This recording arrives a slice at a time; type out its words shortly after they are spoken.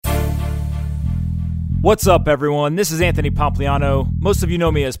What's up, everyone? This is Anthony Pompliano. Most of you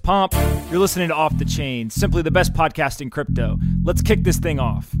know me as Pomp. You're listening to Off the Chain, simply the best podcast in crypto. Let's kick this thing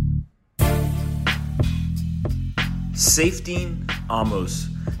off. Saifedean Ammous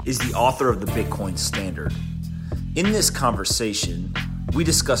is the author of the Bitcoin Standard. In this conversation, we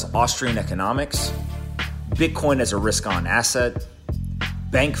discuss Austrian economics, Bitcoin as a risk-on asset,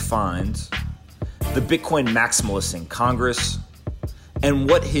 bank fines, the Bitcoin maximalists in Congress, and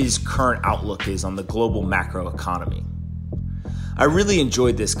what his current outlook is on the global macroeconomy. I really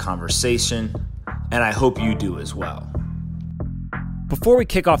enjoyed this conversation, and I hope you do as well. Before we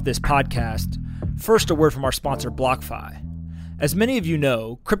kick off this podcast, first a word from our sponsor, BlockFi. As many of you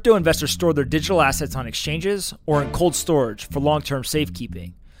know, crypto investors store their digital assets on exchanges or in cold storage for long-term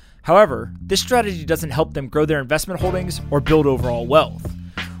safekeeping. However, this strategy doesn't help them grow their investment holdings or build overall wealth.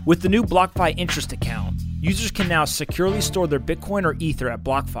 With the new BlockFi interest account, users can now securely store their Bitcoin or Ether at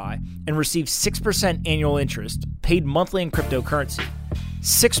BlockFi and receive 6% annual interest paid monthly in cryptocurrency.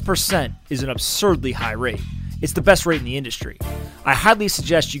 6% is an absurdly high rate. It's the best rate in the industry. I highly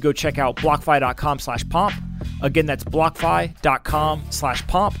suggest you go check out blockfi.com/pomp. Again, that's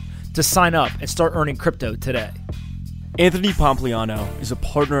blockfi.com/pomp to sign up and start earning crypto today. Anthony Pompliano is a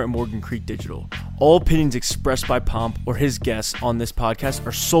partner at Morgan Creek Digital. All opinions expressed by Pomp or his guests on this podcast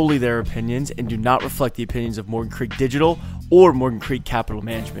are solely their opinions and do not reflect the opinions of Morgan Creek Digital or Morgan Creek Capital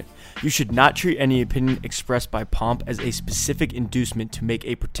Management. You should not treat any opinion expressed by Pomp as a specific inducement to make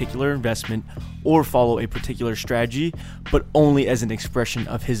a particular investment or follow a particular strategy, but only as an expression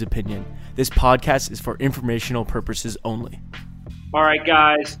of his opinion. This podcast is for informational purposes only. All right,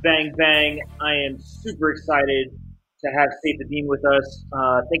 guys, bang, bang. I am super excited to have Saifedean with us.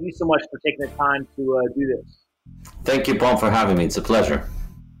 Thank you so much for taking the time to do this. Thank you, Paul, for having me. It's a pleasure.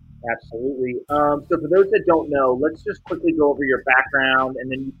 Absolutely. So for those that don't know, let's just quickly go over your background, and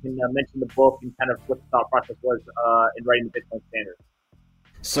then you can mention the book and kind of what the thought process was in writing the Bitcoin Standard.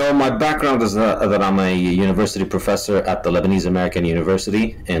 So my background is that I'm a university professor at the Lebanese American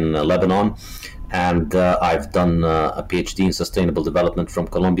University in Lebanon, and I've done a PhD in sustainable development from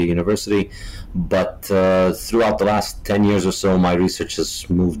Columbia University. But throughout the last 10 years or so, my research has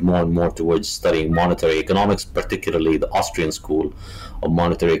moved more and more towards studying monetary economics, particularly the Austrian school of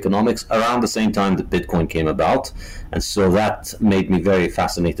monetary economics, around the same time that Bitcoin came about. And so that made me very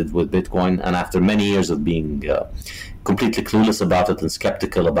fascinated with Bitcoin. And after many years of being completely clueless about it and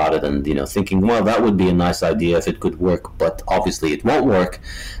skeptical about it and thinking, well, that would be a nice idea if it could work, but obviously it won't work.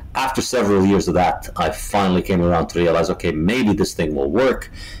 After several years of that, I finally came around to realize, okay, maybe this thing will work,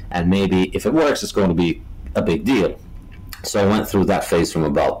 and maybe if it works, it's going to be a big deal. So I went through that phase from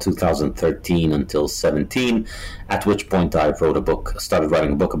about 2013 until 17, at which point I started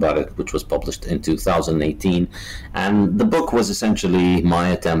writing a book about it, which was published in 2018. And the book was essentially my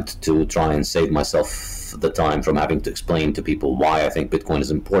attempt to try and save myself the time from having to explain to people why I think Bitcoin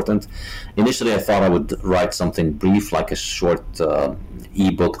is important. Initially, I thought I would write something brief, like a short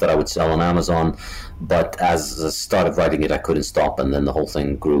ebook that I would sell on Amazon. But as I started writing it, I couldn't stop, and then the whole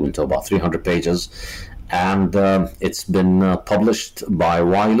thing grew into about 300 pages. And it's been published by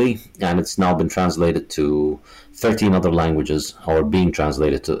Wiley, and it's now been translated to 13 other languages, or being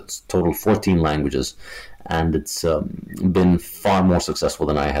translated to total 14 languages. And it's been far more successful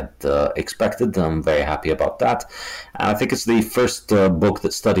than I had expected. I'm very happy about that. And I think it's the first book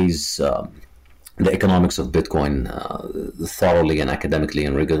that studies the economics of Bitcoin thoroughly and academically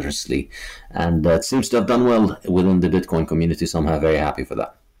and rigorously. And it seems to have done well within the Bitcoin community, so I'm very happy for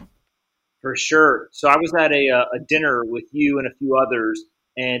that. For sure. So I was at a dinner with you and a few others,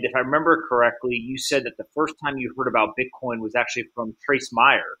 and if I remember correctly, you said that the first time you heard about Bitcoin was actually from Trace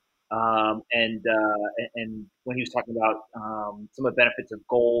Meyer, and when he was talking about some of the benefits of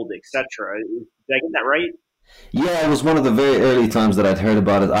gold, etc. Did I get that right? Yeah, it was one of the very early times that I'd heard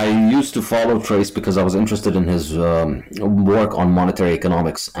about it. I used to follow Trace because I was interested in his work on monetary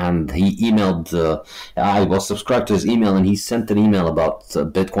economics, and he emailed, I was subscribed to his email, and he sent an email about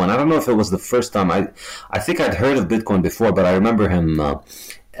Bitcoin. I don't know if it was the first time. I think I'd heard of Bitcoin before, but I remember him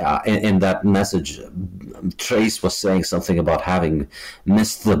in that message, Trace was saying something about having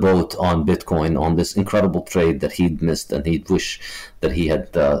missed the boat on Bitcoin, on this incredible trade that he'd missed, and he'd wish that he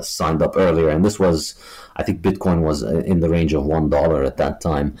had signed up earlier. And this was, I think Bitcoin was in the range of $1 at that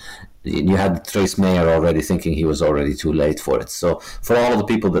time. You had Trace Mayer already thinking he was already too late for it. So for all of the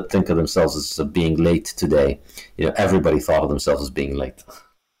people that think of themselves as being late today, everybody thought of themselves as being late.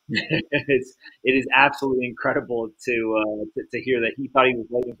 It is absolutely incredible to hear that he thought he was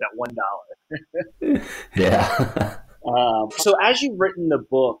late with that $1. Yeah. So as you've written the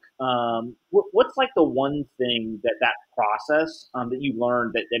book, what's like the one thing that process that you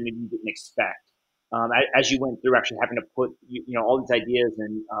learned that maybe you didn't expect? as you went through actually having to put all these ideas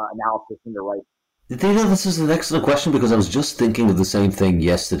and analysis into writing? This is an excellent question because I was just thinking of the same thing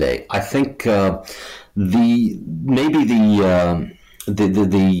yesterday. I think the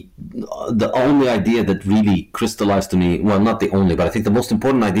only idea that really crystallized to me, well, not the only, but I think the most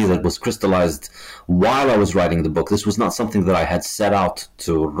important idea that was crystallized while I was writing the book, this was not something that I had set out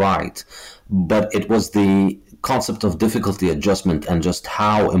to write, but it was the concept of difficulty adjustment and just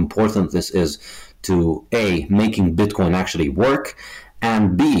how important this is to A, making Bitcoin actually work,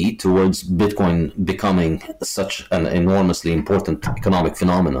 and B, towards Bitcoin becoming such an enormously important economic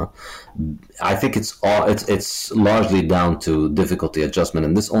phenomena. I think it's largely down to difficulty adjustment,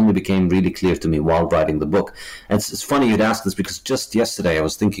 and this only became really clear to me while writing the book. And it's funny you'd ask this because just yesterday I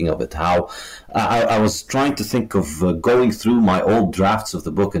was thinking of it, how I was trying to think of going through my old drafts of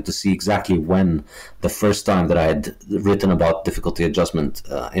the book and to see exactly when the first time that I had written about difficulty adjustment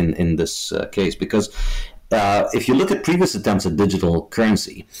in this case, because if you look at previous attempts at digital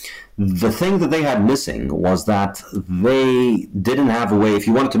currency, the thing that they had missing was that they didn't have a way, if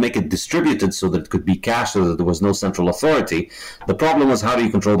you wanted to make it distributed so that it could be cashed so that there was no central authority, the problem was how do you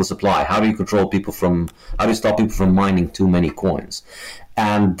control the supply? How do you stop people from mining too many coins?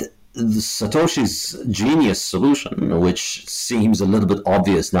 And Satoshi's genius solution, which seems a little bit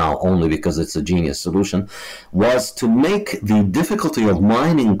obvious now only because it's a genius solution, was to make the difficulty of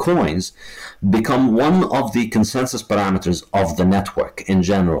mining coins become one of the consensus parameters of the network in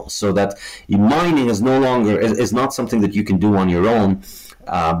general, so that mining is not something that you can do on your own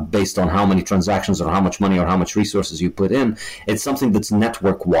based on how many transactions or how much money or how much resources you put in. It's something that's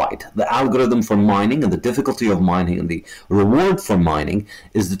network-wide. The algorithm for mining and the difficulty of mining and the reward for mining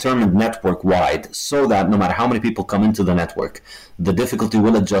is determined network-wide, so that no matter how many people come into the network, the difficulty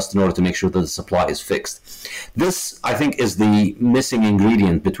will adjust in order to make sure that the supply is fixed. This, I think, is the missing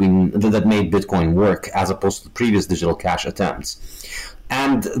ingredient that made Bitcoin work as opposed to the previous digital cash attempts.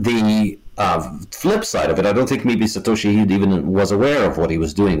 And the flip side of it, I don't think maybe Satoshi even was aware of what he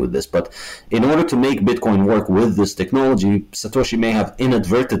was doing with this, but in order to make Bitcoin work with this technology, Satoshi may have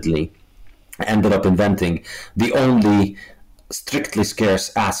inadvertently ended up inventing the only strictly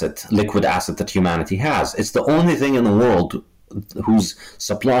scarce liquid asset that humanity has. It's the only thing in the world whose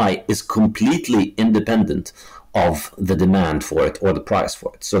supply is completely independent of the demand for it or the price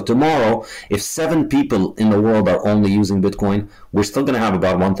for it. So tomorrow, if 7 people in the world are only using Bitcoin, we're still going to have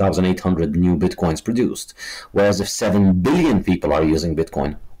about 1,800 new Bitcoins produced. Whereas if 7 billion people are using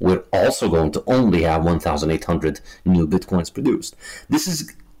Bitcoin, we're also going to only have 1,800 new Bitcoins produced. This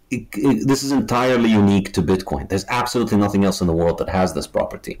is entirely unique to Bitcoin. There's absolutely nothing else in the world that has this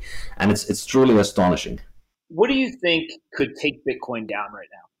property. And it's truly astonishing. What do you think could take Bitcoin down right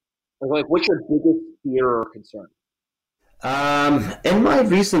now? Like, what's your biggest fear or concern? In my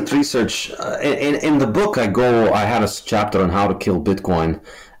recent research, in the book, I had a chapter on how to kill Bitcoin.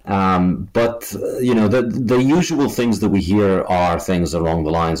 But the usual things that we hear are things along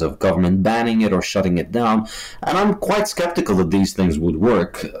the lines of government banning it or shutting it down. And I'm quite skeptical that these things would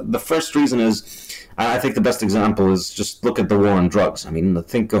work. The first reason is, I think the best example is just look at the war on drugs. I mean,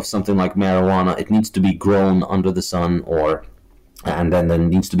 think of something like marijuana. It needs to be grown under the sun and then it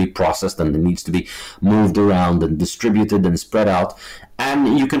needs to be processed and it needs to be moved around and distributed and spread out.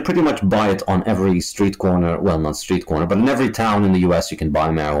 And you can pretty much buy it on every street corner. Well, not street corner, but in every town in the US you can buy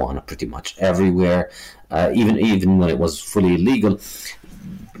marijuana pretty much everywhere, even when it was fully illegal.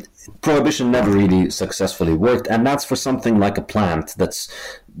 Prohibition never really successfully worked, and that's for something like a plant that's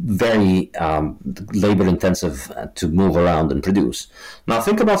very labor intensive to move around and produce. Now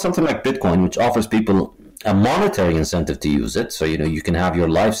think about something like Bitcoin, which offers people a monetary incentive to use it. So, you can have your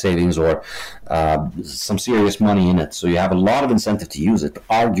life savings or some serious money in it. So you have a lot of incentive to use it, but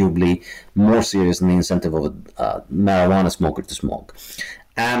arguably more serious than the incentive of a marijuana smoker to smoke.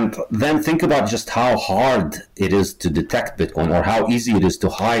 And then think about just how hard it is to detect Bitcoin, or how easy it is to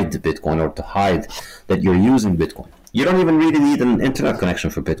hide Bitcoin, or to hide that you're using Bitcoin. You don't even really need an internet connection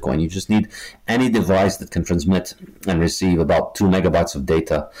for Bitcoin. You just need any device that can transmit and receive about 2 megabytes of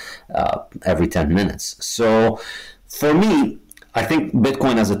data every 10 minutes. So for me, I think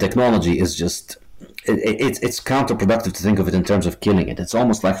Bitcoin as a technology is just, it's counterproductive to think of it in terms of killing it. It's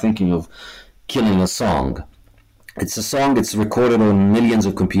almost like thinking of killing a song. It's a song that's recorded on millions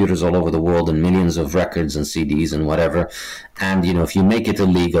of computers all over the world and millions of records and CDs and whatever. And, if you make it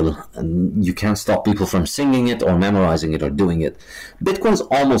illegal, you can't stop people from singing it or memorizing it or doing it. Bitcoin's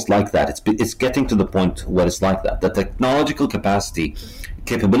almost like that. It's getting to the point where it's like that. The technological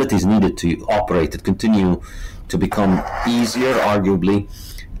capabilities needed to operate it continue to become easier, arguably,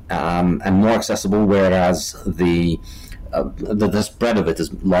 and more accessible, whereas the the spread of it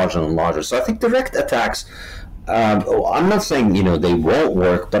is larger and larger. So I think direct attacks, I'm not saying they won't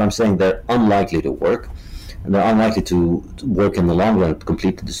work, but I'm saying they're unlikely to work, and they're unlikely to work in the long run,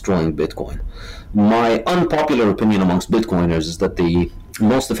 completely destroying Bitcoin. My unpopular opinion amongst Bitcoiners is that the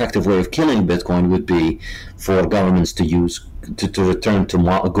most effective way of killing Bitcoin would be for governments to return to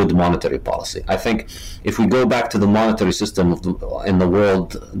a good monetary policy. I think if we go back to the monetary system in the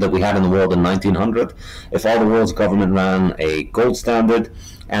world that we had in the world in 1900, if all the world's government ran a gold standard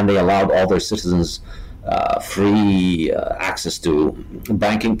and they allowed all their citizens free access to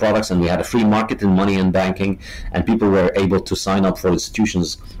banking products, and we had a free market in money and banking, and people were able to sign up for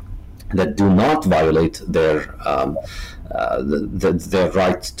institutions that do not violate their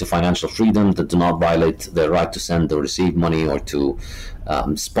right to financial freedom, that do not violate their right to send or receive money or to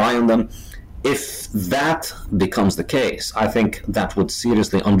spy on them. If that becomes the case, I think that would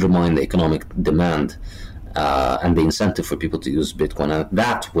seriously undermine the economic demand and the incentive for people to use Bitcoin, and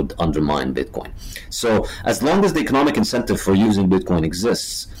that would undermine Bitcoin. So as long as the economic incentive for using Bitcoin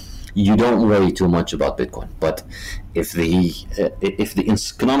exists, you don't worry too much about Bitcoin. But if the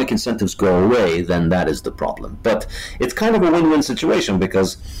economic incentives go away, then that is the problem. But it's kind of a win-win situation,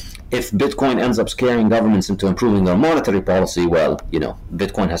 because if Bitcoin ends up scaring governments into improving their monetary policy, well,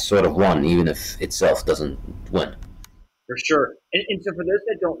 Bitcoin has sort of won, even if itself doesn't win. For sure. And so for those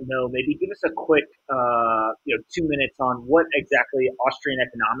that don't know, maybe give us a quick 2 minutes on what exactly Austrian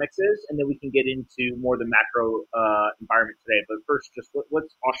economics is, and then we can get into more the macro environment today. But first, just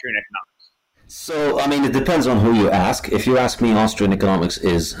what's Austrian economics? So, it depends on who you ask. If you ask me, Austrian economics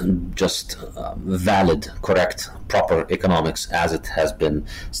is just valid, correct, proper economics as it has been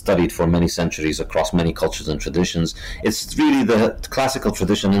studied for many centuries across many cultures and traditions. It's really the classical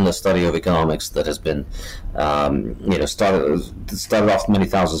tradition in the study of economics that has been, started off many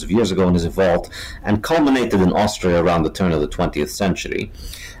thousands of years ago and has evolved and culminated in Austria around the turn of the 20th century.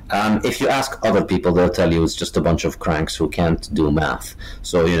 If you ask other people, they'll tell you it's just a bunch of cranks who can't do math.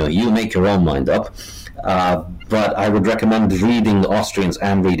 So, you make your own mind up. But I would recommend reading Austrians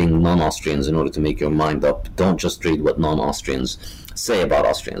and reading non-Austrians in order to make your mind up. Don't just read what non-Austrians say about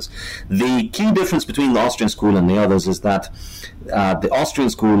Austrians. The key difference between the Austrian school and the others is that the Austrian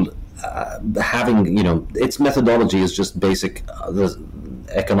school its methodology is just basic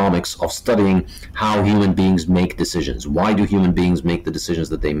economics of studying how human beings make decisions. Why do human beings make the decisions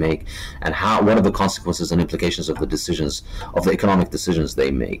that they make, and what are the consequences and implications of the economic decisions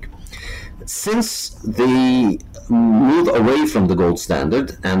they make? Since the move away from the gold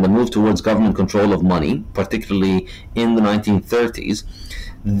standard and the move towards government control of money, particularly in the 1930s,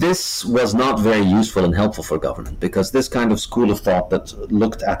 this was not very useful and helpful for government, because this kind of school of thought that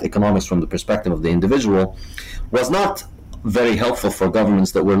looked at economics from the perspective of the individual was not very helpful for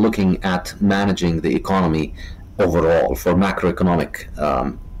governments that were looking at managing the economy overall, for macroeconomic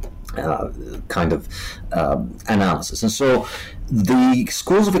analysis. And so the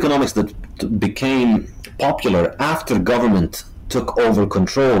schools of economics that became popular after government took over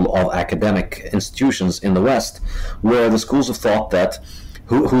control of academic institutions in the West were the schools of thought that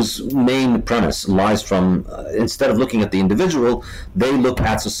whose main premise lies from, instead of looking at the individual, they look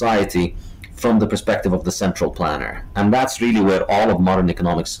at society from the perspective of the central planner. And that's really where all of modern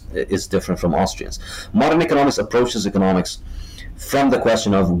economics is different from Austrians. Modern economics approaches economics from the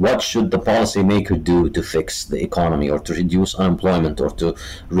question of what should the policymaker do to fix the economy, or to reduce unemployment, or to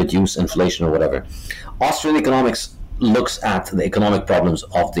reduce inflation, or whatever. Austrian economics looks at the economic problems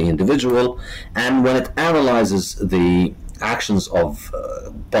of the individual, and when it analyzes the actions of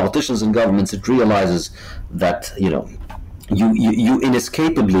politicians and governments, it realizes that you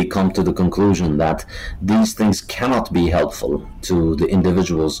inescapably come to the conclusion that these things cannot be helpful to the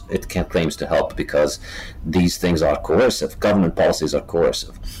individuals it claims to help, because these things are coercive. Government policies are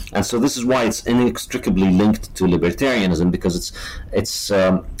coercive, and so this is why it's inextricably linked to libertarianism, because its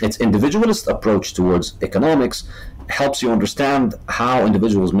individualist approach towards economics helps you understand how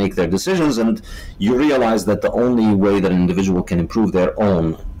individuals make their decisions, and you realize that the only way that an individual can improve their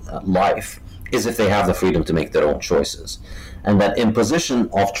own life is if they have the freedom to make their own choices, and that imposition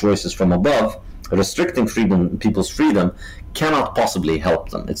of choices from above, restricting people's freedom, cannot possibly help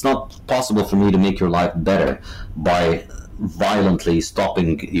them. It's not possible for me to make your life better by violently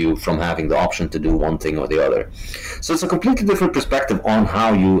stopping you from having the option to do one thing or the other. So it's a completely different perspective on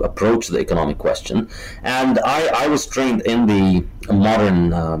how you approach the economic question. And I was trained in the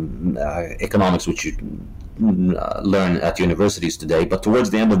modern economics, which you learn at universities today, but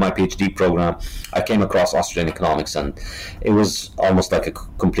towards the end of my PhD program I came across Austrian economics, and it was almost like a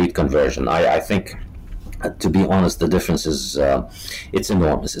complete conversion. I think to be honest, the difference is it's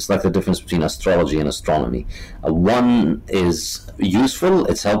enormous. It's like the difference between astrology and astronomy. One is useful,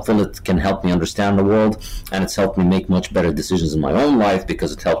 it's helpful, it can help me understand the world, and it's helped me make much better decisions in my own life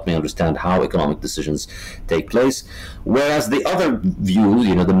because it helped me understand how economic decisions take place. Whereas the other view,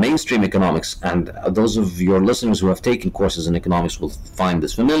 the mainstream economics, and those of your listeners who have taken courses in economics will find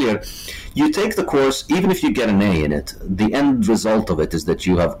this familiar. You take the course, even if you get an A in it, the end result of it is that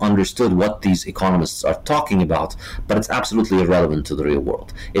you have understood what these economists are talking about, but it's absolutely irrelevant to the real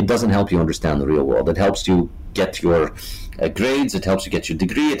world. It doesn't help you understand the real world. It helps you get your grades, it helps you get your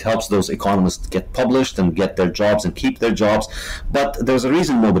degree, it helps those economists get published and get their jobs and keep their jobs. But there's a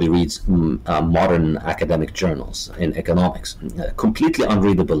reason nobody reads modern academic journals in economics. Completely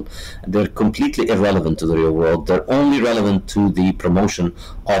unreadable. They're completely irrelevant to the real world. They're only relevant to the promotion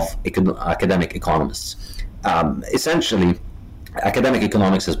of academic economists. Essentially, academic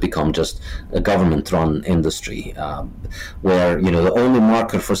economics has become just a government-run industry where the only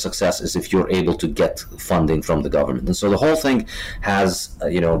marker for success is if you're able to get funding from the government. And so the whole thing has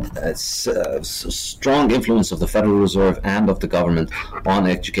a strong influence of the Federal Reserve and of the government on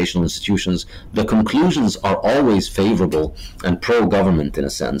educational institutions. The conclusions are always favorable and pro-government in a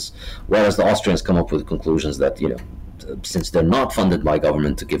sense, whereas the Austrians come up with conclusions that since they're not funded by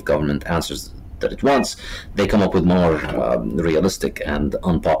government to give government answers that it wants, they come up with more realistic and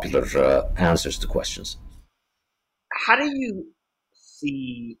unpopular answers to questions. How do you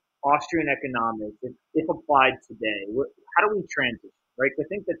see Austrian economics, if applied today? How do we transition, right? I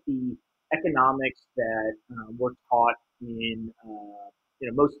think that the economics that were taught in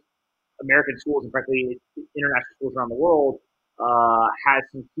most American schools and frankly international schools around the world has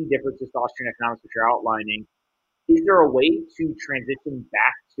some key differences to Austrian economics, which you're outlining. Is there a way to transition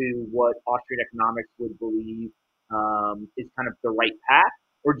back to what Austrian economics would believe is kind of the right path,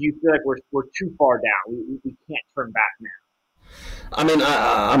 or do you feel like we're too far down? We can't turn back now. I mean,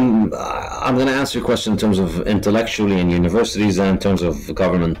 I'm going to answer your question in terms of intellectually in universities and in terms of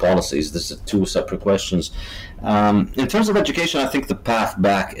government policies. This is two separate questions. In terms of education, I think the path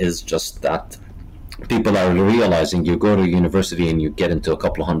back is just that people are realizing you go to university and you get into a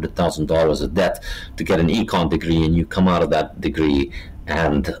couple of $100,000 of debt to get an econ degree, and you come out of that degree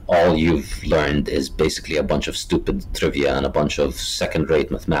and all you've learned is basically a bunch of stupid trivia and a bunch of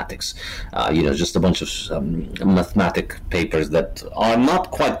second-rate mathematics. Just a bunch of mathematic papers that are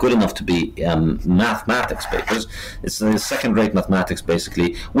not quite good enough to be mathematics papers. It's second-rate mathematics,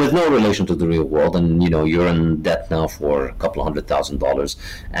 basically, with no relation to the real world. And, you're in debt now for a couple of $100,000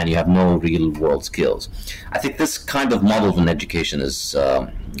 and you have no real-world skills. I think this kind of model of an education is...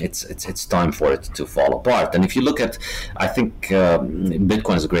 It's time for it to fall apart. And if you look at, I think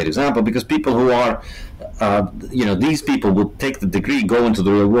Bitcoin is a great example, because people who are, these people would take the degree, go into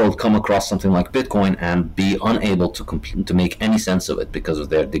the real world, come across something like Bitcoin and be unable to make any sense of it because of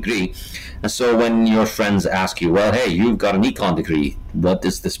their degree. And so when your friends ask you, well, hey, you've got an econ degree, what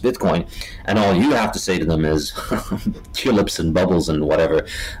is this Bitcoin? And all you have to say to them is tulips and bubbles and whatever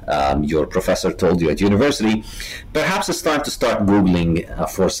your professor told you at university. Perhaps it's time to start Googling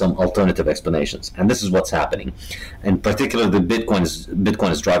for some alternative explanations. And this is what's happening. In particular,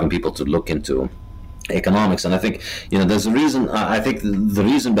 Bitcoin is driving people to look into economics. And I think there's a reason. I think the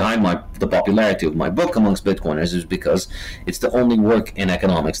reason behind the popularity of my book amongst Bitcoiners is because it's the only work in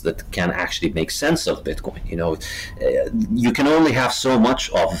economics that can actually make sense of Bitcoin. You can only have so much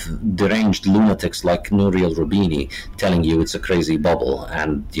of deranged lunatics like Nouriel Roubini telling you it's a crazy bubble,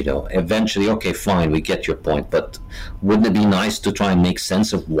 and eventually, okay, fine, we get your point, but wouldn't it be nice to try and make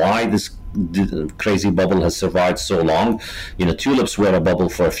sense of why this crazy bubble has survived so long? Tulips were a bubble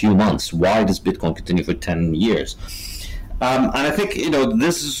for a few months. Why does Bitcoin continue for 10 years? And I think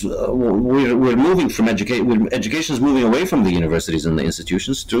this is we're moving from education. Education is moving away from the universities and the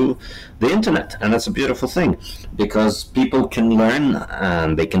institutions to the internet, and that's a beautiful thing because people can learn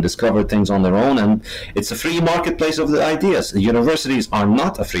and they can discover things on their own, and it's a free marketplace of the ideas. Universities are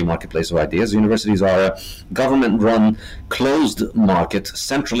not a free marketplace of ideas. Universities are a government-run, closed market,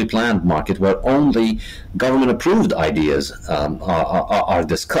 centrally planned market where only government-approved ideas are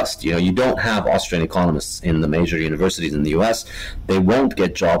discussed. You don't have Austrian economists in the major universities in the US. They won't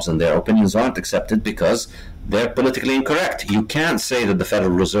get jobs and their opinions aren't accepted because they're politically incorrect. You can't say that the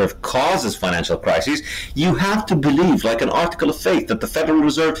Federal Reserve causes financial crises. You have to believe, like an article of faith, that the Federal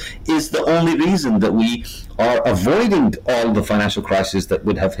Reserve is the only reason that we are avoiding all the financial crises that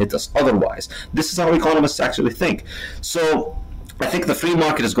would have hit us otherwise. This is how economists actually think. So I think the free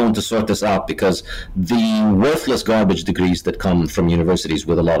market is going to sort this out, because the worthless garbage degrees that come from universities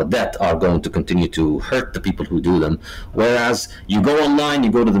with a lot of debt are going to continue to hurt the people who do them. Whereas you go online,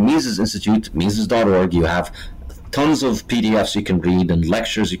 you go to the Mises Institute, Mises.org, you have tons of PDFs you can read and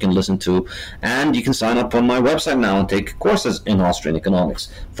lectures you can listen to, and you can sign up on my website now and take courses in Austrian economics.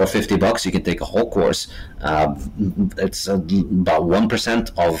 For $50 you can take a whole course. It's about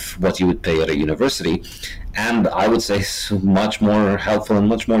 1% of what you would pay at a university, and I would say much more helpful and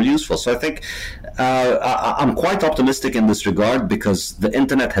much more useful. So I think I'm quite optimistic in this regard, because the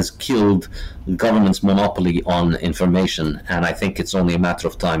internet has killed government's monopoly on information, and I think it's only a matter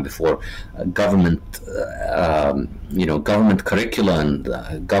of time before government curricula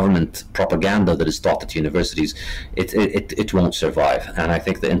and government propaganda that is taught at universities, it won't survive. And I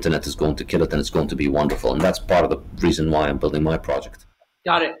think the internet is going to kill it, and it's going to be wonderful. And that's part of the reason why I'm building my project.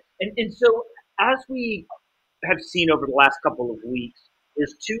 Got it. And so as we have seen over the last couple of weeks,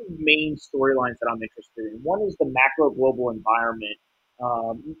 there's two main storylines that I'm interested in. One is the macro global environment.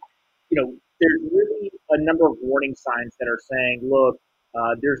 There's really a number of warning signs that are saying, look,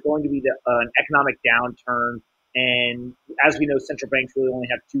 there's going to be an economic downturn. And as we know, central banks really only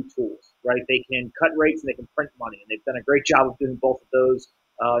have two tools, right? They can cut rates and they can print money. And they've done a great job of doing both of those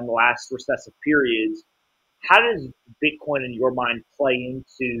in the last recessive periods. How does Bitcoin, in your mind, play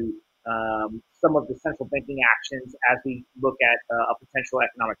into some of the central banking actions as we look at a potential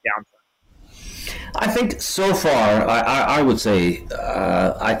economic downturn? I think so far, I would say,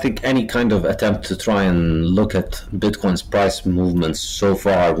 I think any kind of attempt to try and look at Bitcoin's price movements so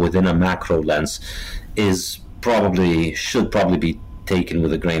far within a macro lens should probably be taken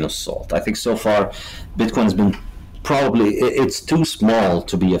with a grain of salt. I think so far Bitcoin has been it's too small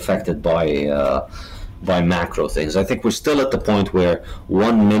to be affected by macro things. I think we're still at the point where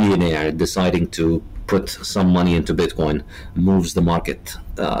one millionaire deciding to put some money into Bitcoin moves the market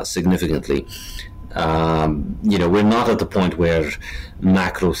significantly. We're not at the point where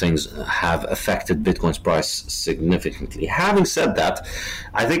macro things have affected Bitcoin's price significantly. Having said that,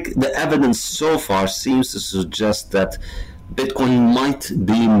 I think the evidence so far seems to suggest that Bitcoin might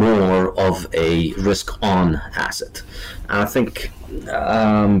be more of a risk-on asset. And I think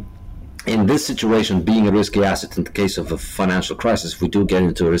in this situation, being a risky asset in the case of a financial crisis, if we do get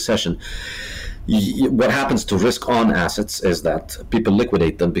into a recession, what happens to risk-on assets is that people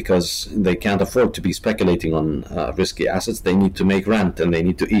liquidate them because they can't afford to be speculating on risky assets. They need to make rent and they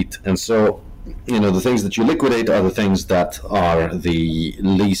need to eat. And so, the things that you liquidate are the things that are the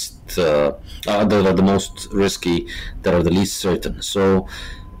least, that are the most risky, that are the least certain. So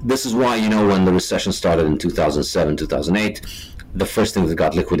this is why, when the recession started in 2007, 2008, the first thing that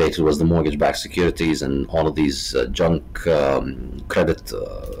got liquidated was the mortgage-backed securities and all of these junk credit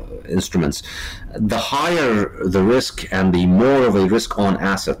instruments. The higher the risk and the more of a risk-on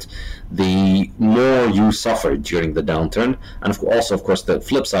asset, the more you suffer during the downturn. And also, of course, the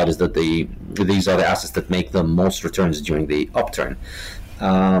flip side is that these are the assets that make the most returns during the upturn.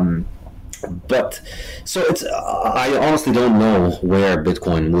 But so I honestly don't know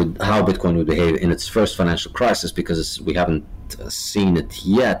how Bitcoin would behave in its first financial crisis, because we haven't seen it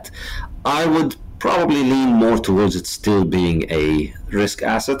yet. I would probably lean more towards it still being a risk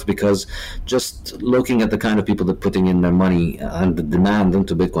asset, because just looking at the kind of people that are putting in their money and the demand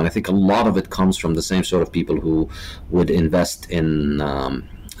into Bitcoin, I think a lot of it comes from the same sort of people who would invest in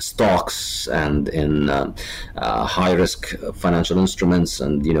stocks and in high-risk financial instruments.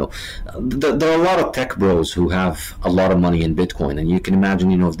 And there are a lot of tech bros who have a lot of money in Bitcoin, and you can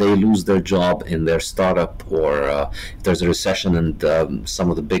imagine if they lose their job in their startup, or if there's a recession and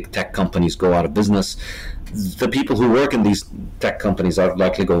some of the big tech companies go out of business, the people who work in these tech companies are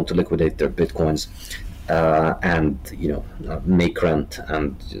likely going to liquidate their Bitcoins and make rent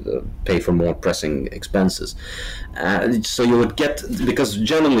and pay for more pressing expenses. So you would get, because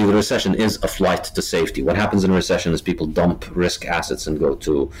generally the recession is a flight to safety. What happens in a recession is people dump risk assets and go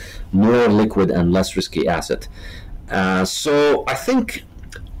to more liquid and less risky asset. So I think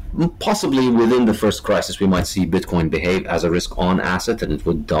possibly within the first crisis we might see Bitcoin behave as a risk-on asset and it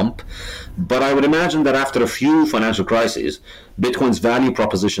would dump. But I would imagine that after a few financial crises, Bitcoin's value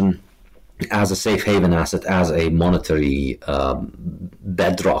proposition as a safe haven asset, as a monetary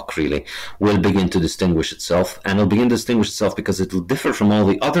bedrock, really, will begin to distinguish itself. And it'll begin to distinguish itself because it will differ from all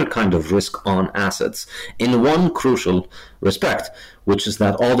the other kind of risk-on assets in one crucial respect, which is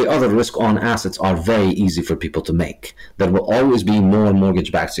that all the other risk-on assets are very easy for people to make. There will always be more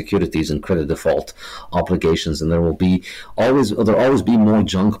mortgage-backed securities and credit default obligations, and there'll always be more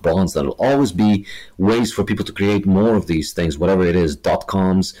junk bonds. There'll always be ways for people to create more of these things, whatever it is,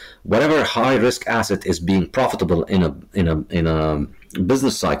 .coms, whatever high-risk asset is being profitable in a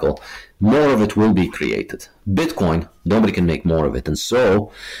business cycle, more of it will be created. Bitcoin, nobody can make more of it. And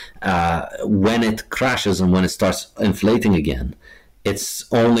so when it crashes and when it starts inflating again, it's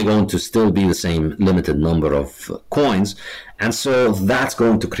only going to still be the same limited number of coins. And so that's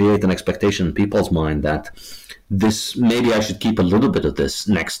going to create an expectation in people's mind that this, maybe I should keep a little bit of this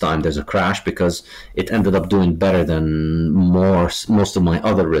next time there's a crash, because it ended up doing better than most of my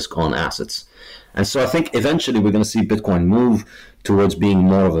other risk on assets. And so I think eventually we're going to see Bitcoin move towards being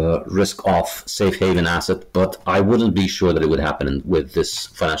more of a risk-off, safe haven asset, but I wouldn't be sure that it would happen with this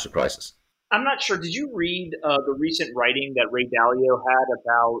financial crisis. I'm not sure. Did you read the recent writing that Ray Dalio had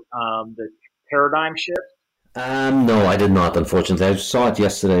about the paradigm shift? No, I did not, unfortunately. I saw it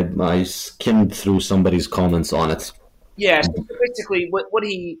yesterday. I skimmed through somebody's comments on it. Yeah, so basically what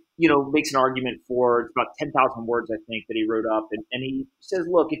he, makes an argument for, it's about 10,000 words, I think, that he wrote up. And he says,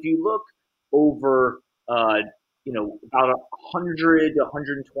 look, if you look over, about 100 to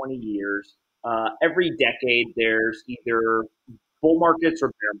 120 years, every decade there's either bull markets or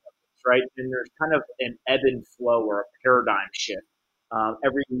bear markets, right? And there's kind of an ebb and flow or a paradigm shift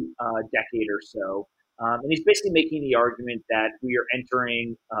every decade or so. And he's basically making the argument that we are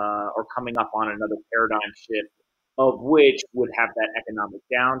entering or coming up on another paradigm shift, of which would have that economic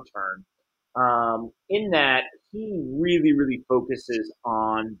downturn. In that, he really, really focuses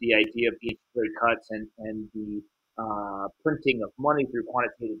on the idea of the interest rate cuts and the printing of money through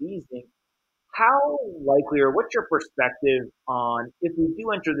quantitative easing. How likely, or what's your perspective on if we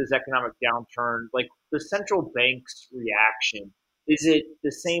do enter this economic downturn, like the central bank's reaction? Is it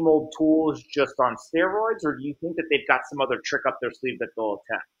the same old tools just on steroids, or do you think that they've got some other trick up their sleeve that they'll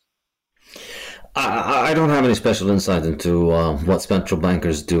attempt? I don't have any special insight into what central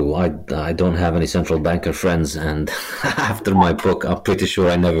bankers do. I don't have any central banker friends, and after my book, I'm pretty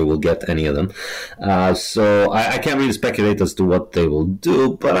sure I never will get any of them. So I can't really speculate as to what they will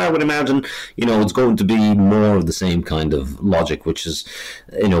do, but I would imagine, it's going to be more of the same kind of logic, which is,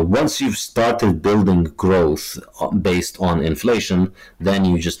 once you've started building growth based on inflation, then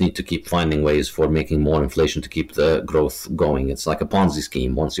you just need to keep finding ways for making more inflation to keep the growth going. It's like a Ponzi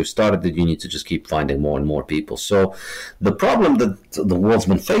scheme. Once you've started it, you need to just keep finding more and more people. So the problem that the world's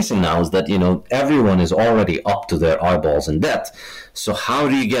been facing now is that, everyone is already up to their eyeballs in debt. So how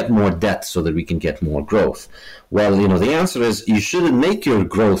do you get more debt so that we can get more growth? Well, the answer is you shouldn't make your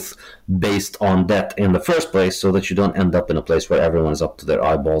growth based on debt in the first place, so that you don't end up in a place where everyone is up to their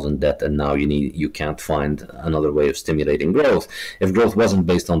eyeballs in debt and now you can't find another way of stimulating growth. If growth wasn't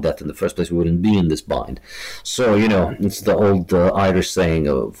based on debt in the first place, we wouldn't be in this bind. So, it's the old Irish saying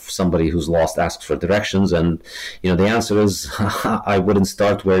of somebody who's lost asks for directions, and the answer is I wouldn't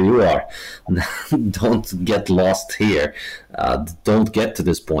start where you are. Don't get lost here. Don't get to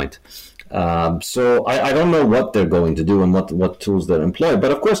this point. So I don't know what they're going to do and what tools they'll employ.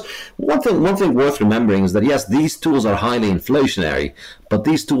 But of course, one thing worth remembering is that yes, these tools are highly inflationary, but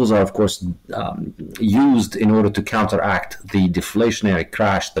these tools are of course used in order to counteract the deflationary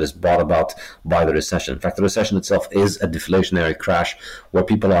crash that is brought about by the recession. In fact, the recession itself is a deflationary crash where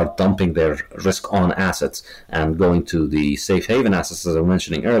people are dumping their risk-on assets and going to the safe haven assets, as I was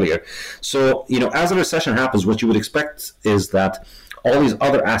mentioning earlier. So as a recession happens, what you would expect is that all these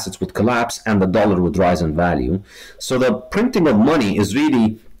other assets would collapse and the dollar would rise in value. So the printing of money is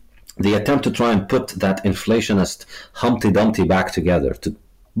really the attempt to try and put that inflationist Humpty Dumpty back together, to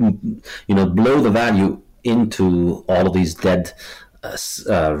blow the value into all of these dead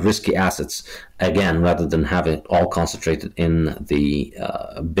risky assets again, rather than having it all concentrated in the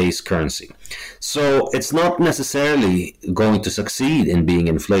base currency. So it's not necessarily going to succeed in being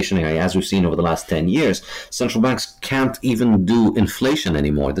inflationary, as we've seen over the last 10 years. Central banks can't even do inflation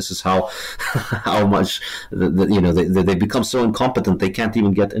anymore. This is how much they become so incompetent they can't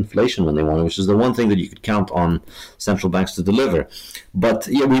even get inflation when they want it, which is the one thing that you could count on central banks to deliver. But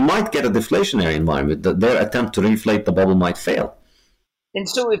we might get a deflationary environment. Their attempt to reflate the bubble might fail. And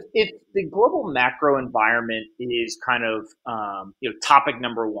so if the global macro environment is kind of, topic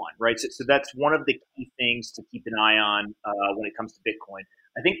number one, right? So that's one of the key things to keep an eye on when it comes to Bitcoin.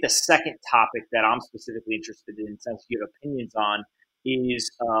 I think the second topic that I'm specifically interested in, since you have opinions on,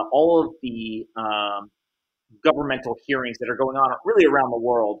 is all of the governmental hearings that are going on really around the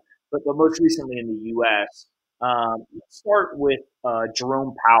world, but most recently in the U.S. Let's start with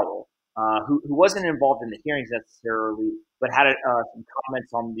Jerome Powell. who wasn't involved in the hearings necessarily, but had some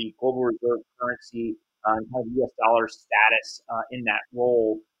comments on the global reserve currency and kind of U.S. dollar status in that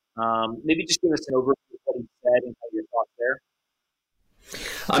role. Maybe just give us an overview of what he said and kind of your thoughts there.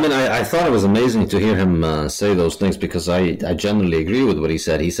 I mean, I thought it was amazing to hear him say those things because I generally agree with what he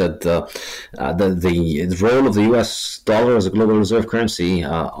said. He said the role of the U.S. dollar as a global reserve currency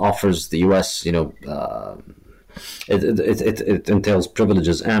offers the U.S. It entails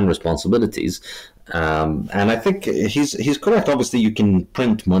privileges and responsibilities, and I think he's correct. Obviously, you can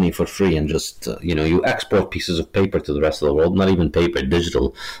print money for free and just you export pieces of paper to the rest of the world. Not even paper,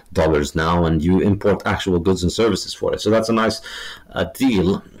 digital dollars now, and you import actual goods and services for it. So that's a nice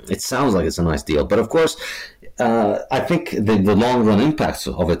deal. It sounds like it's a nice deal, but of course. I think the long run impacts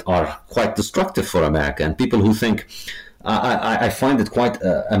of it are quite destructive for America, and people who think. I find it quite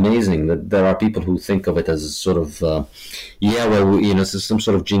amazing that there are people who think of it as sort of, some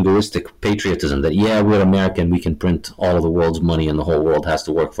sort of jingoistic patriotism that, we're American, we can print all of the world's money and the whole world has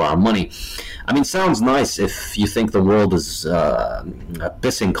to work for our money. I mean, sounds nice if you think the world is a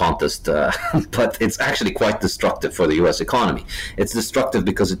pissing contest, but it's actually quite destructive for the U.S. economy. It's destructive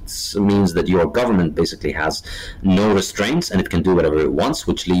because it means that your government basically has no restraints and it can do whatever it wants,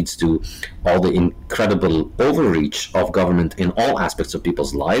 which leads to all the incredible overreach of government in all aspects of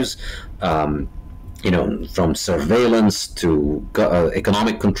people's lives, from surveillance to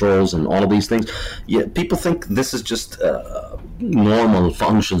economic controls and all of these things. People think this is just normal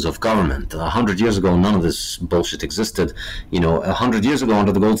functions of government. 100 years ago, none of this bullshit existed. 100 years ago,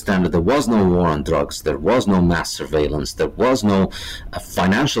 under the gold standard, there was no war on drugs. There was no mass surveillance. There was no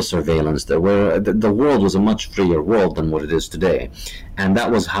financial surveillance. The world was a much freer world than what it is today. And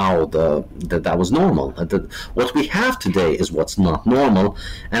that was how that was normal. What we have today is what's not normal,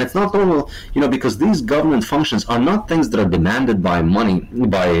 and it's not normal, because these government functions are not things that are demanded by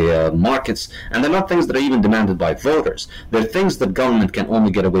markets, and they're not things that are even demanded by voters. They're things that government can only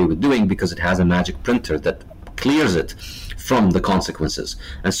get away with doing because it has a magic printer that clears it from the consequences.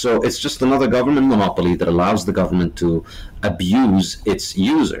 And so it's just another government monopoly that allows the government to abuse its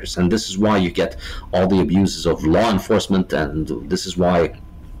users. And this is why you get all the abuses of law enforcement, and this is why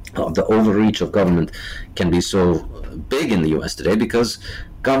the overreach of government can be so big in the US today, because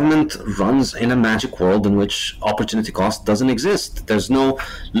government runs in a magic world in which opportunity cost doesn't exist. There's no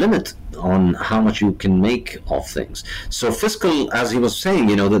limit on how much you can make of things. So fiscal, as he was saying,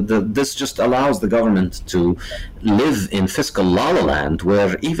 this just allows the government to live in fiscal la-la land,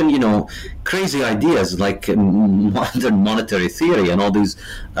 where even, crazy ideas like modern monetary theory and all these,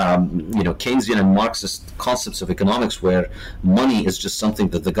 Keynesian and Marxist concepts of economics where money is just something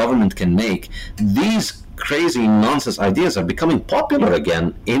that the government can make, these crazy nonsense ideas are becoming popular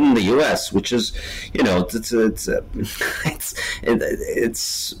again in the U.S., which is, it's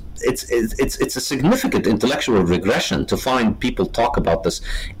a significant intellectual regression to find people talk about this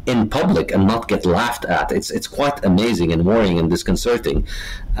in public and not get laughed at. It's quite amazing and worrying and disconcerting,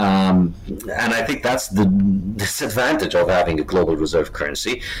 and I think that's the disadvantage of having a global reserve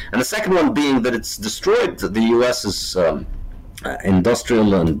currency. And the second one being that it's destroyed the U.S.'s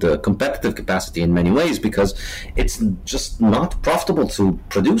industrial and competitive capacity in many ways, because it's just not profitable to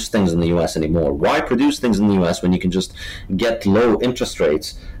produce things in the US anymore. Why produce things in the US when you can just get low interest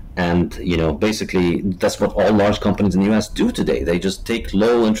rates? And basically that's what all large companies in the US do today. They just take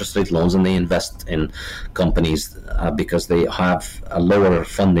low interest rate loans and they invest in companies because they have a lower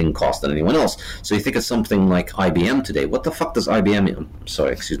funding cost than anyone else. So you think of something like IBM today. What the fuck does IBM,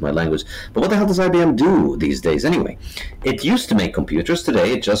 sorry, excuse my language, but what the hell does IBM do these days anyway? It used to make computers.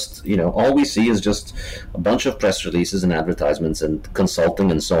 Today it just, all we see is just a bunch of press releases and advertisements and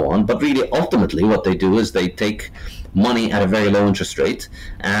consulting and so on. But really, ultimately, what they do is they take money at a very low interest rate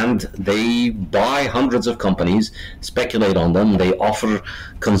and they buy hundreds of companies, speculate on them. They offer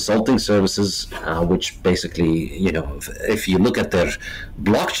consulting services, which basically, if you look at their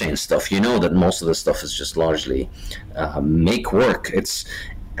blockchain stuff, that most of the stuff is just largely make work.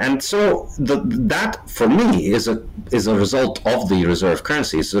 And so that, for me, is a result of the reserve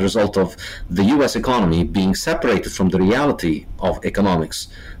currency. It's a result of the U.S. economy being separated from the reality of economics,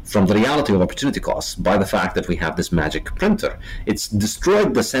 from the reality of opportunity costs, by the fact that we have this magic printer. It's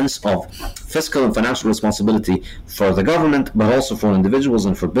destroyed the sense of fiscal and financial responsibility for the government, but also for individuals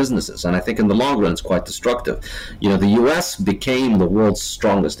and for businesses. And I think in the long run, it's quite destructive. The U.S. became the world's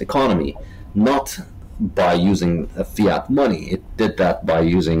strongest economy, not by using fiat money. It did that by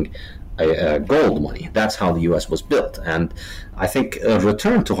using gold money. That's how the U.S. was built, and I think a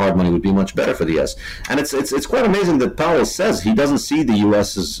return to hard money would be much better for the U.S. And it's quite amazing that Powell says he doesn't see the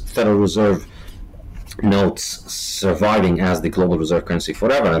U.S.'s Federal Reserve notes surviving as the global reserve currency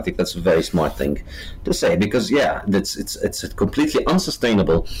forever. And I think that's a very smart thing to say, because it's a completely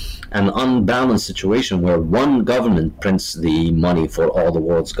unsustainable and unbalanced situation where one government prints the money for all the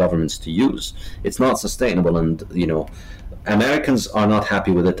world's governments to use. It's not sustainable, and Americans are not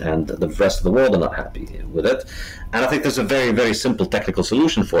happy with it, and the rest of the world are not happy with it. And I think there's a very, very simple technical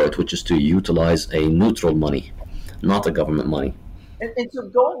solution for it, which is to utilize a neutral money, not a government money. And so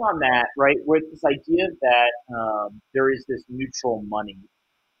going on that, right, with this idea that there is this neutral money,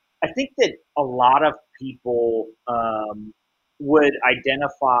 I think that a lot of people would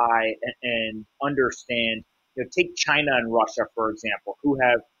identify and understand, take China and Russia, for example, who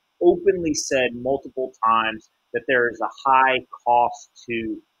have openly said multiple times that there is a high cost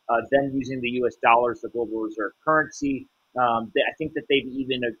to them using the U.S. dollar as the global reserve currency. I think that they've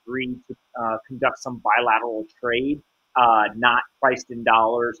even agreed to conduct some bilateral trade, not priced in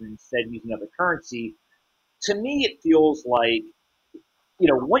dollars and instead using other currency. To me, it feels like,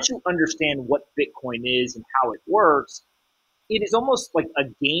 once you understand what Bitcoin is and how it works, it is almost like a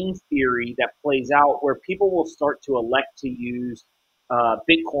game theory that plays out where people will start to elect to use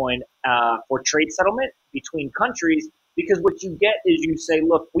Bitcoin for trade settlement between countries, because what you get is you say,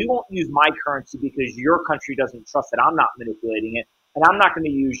 look, we won't use my currency because your country doesn't trust that I'm not manipulating it, and I'm not going to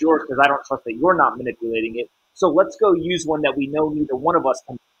use yours because I don't trust that you're not manipulating it. So let's go use one that we know neither one of us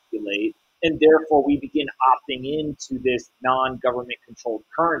can manipulate, and therefore we begin opting into this non-government controlled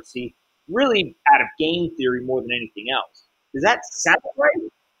currency, really out of game theory more than anything else. Does that sound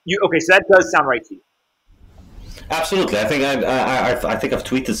right? Okay, so that does sound right to you. Absolutely. I think I think I've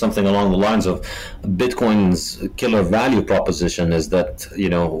tweeted something along the lines of Bitcoin's killer value proposition is that,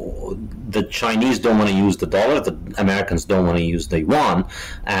 the Chinese don't want to use the dollar, the Americans don't want to use the yuan,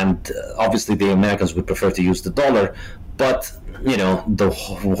 and obviously the Americans would prefer to use the dollar, but the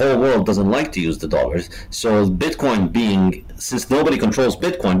whole world doesn't like to use the dollars. So Bitcoin since nobody controls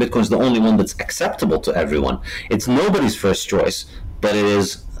Bitcoin's the only one that's acceptable to everyone. It's nobody's first choice, but it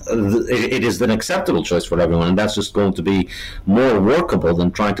is an acceptable choice for everyone, and that's just going to be more workable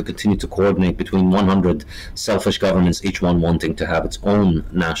than trying to continue to coordinate between 100 selfish governments, each one wanting to have its own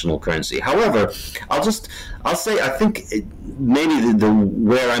national currency. However, I'll say I think maybe the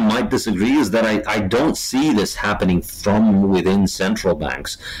where I might disagree is that I don't see this happening from within central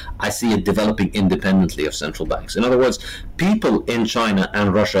banks. I see it developing independently of central banks. In other words, people in China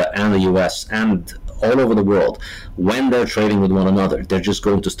and Russia and the US and all over the world, when they're trading with one another, they're just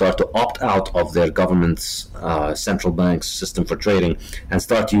going to start to opt out of their government's central bank's system for trading and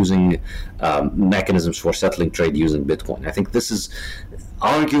start using mechanisms for settling trade using Bitcoin. I think this is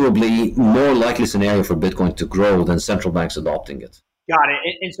arguably more likely scenario for Bitcoin to grow than central banks adopting it. Got it.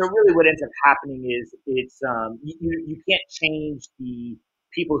 And so really what ends up happening is it's you can't change the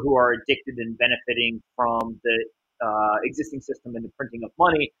people who are addicted and benefiting from the existing system and the printing of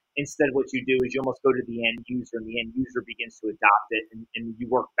money. Instead, what you do is you almost go to the end user, and the end user begins to adopt it, and you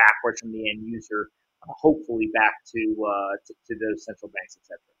work backwards from the end user, hopefully back to those central banks,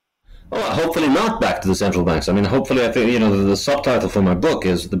 etc. Well, hopefully not back to the central banks. I mean, hopefully, I think, the subtitle for my book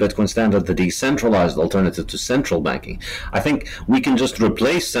is The Bitcoin Standard, the decentralized alternative to central banking. I think we can just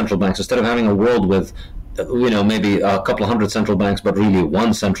replace central banks instead of having a world with maybe a couple of hundred central banks, but really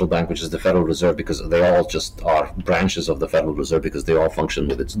one central bank, which is the Federal Reserve, because they all just are branches of the Federal Reserve because they all function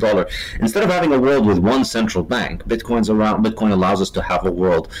with its dollar. Instead of having a world with one central bank, Bitcoin allows us to have a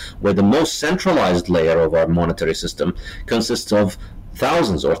world where the most centralized layer of our monetary system consists of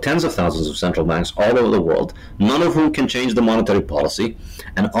thousands or tens of thousands of central banks all over the world, none of whom can change the monetary policy,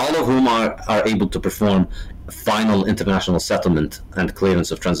 and all of whom are able to perform final international settlement and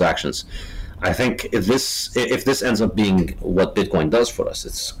clearance of transactions. I think if this ends up being what Bitcoin does for us,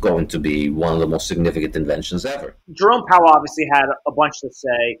 it's going to be one of the most significant inventions ever. Jerome Powell obviously had a bunch to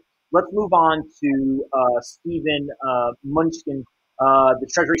say. Let's move on to Stephen Mnuchin, the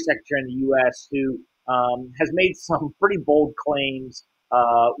Treasury Secretary in the U.S., who has made some pretty bold claims.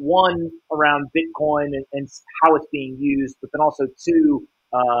 One, around Bitcoin and how it's being used, but then also two,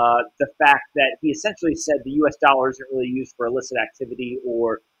 the fact that he essentially said the U.S. dollar isn't really used for illicit activity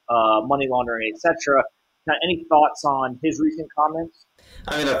or money laundering, etc. Any thoughts on his recent comments?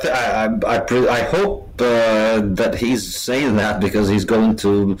 I mean, I hope that he's saying that because he's going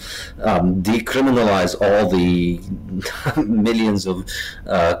to decriminalize all the millions of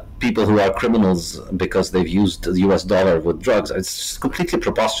people who are criminals because they've used the US dollar with drugs. It's completely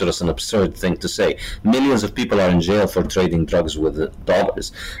preposterous and absurd thing to say. Millions of people are in jail for trading drugs with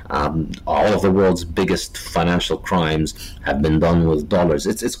dollars. All of the world's biggest financial crimes have been done with dollars.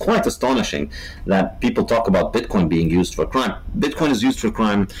 It's quite astonishing that people talk about Bitcoin being used for crime. Bitcoin is used for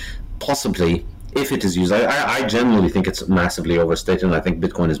crime possibly if it is used. I generally think it's massively overstated, and I think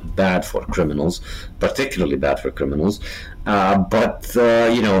Bitcoin is bad for criminals, particularly bad for criminals. But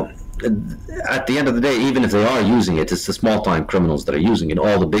at the end of the day, even if they are using it, it's the small-time criminals that are using it.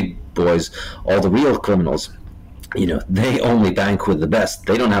 All the big boys, all the real criminals, they only bank with the best.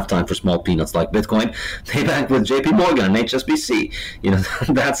 They don't have time for small peanuts like Bitcoin. They bank with JP Morgan and HSBC.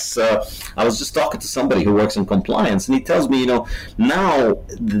 That's. I was just talking to somebody who works in compliance, and he tells me, now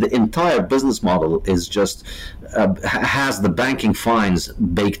the entire business model is just has the banking fines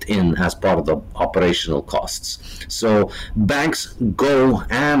baked in as part of the operational costs. So banks go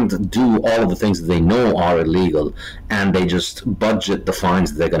and do all of the things that they know are illegal, and they just budget the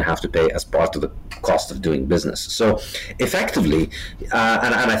fines that they're going to have to pay as part of the cost of doing business. So effectively,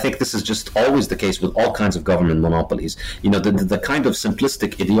 and I think this is just always the case with all kinds of government monopolies, the kind of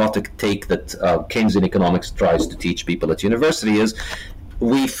simplistic, idiotic take that Keynesian economics tries to teach people at university is,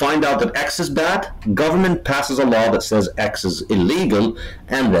 we find out that X is bad, government passes a law that says X is illegal,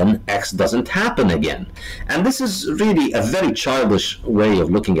 and then X doesn't happen again. And this is really a very childish way of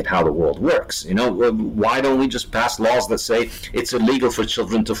looking at how the world works. Why don't we just pass laws that say it's illegal for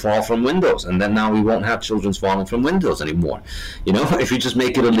children to fall from windows, and then now we won't have children falling from windows anymore? If you just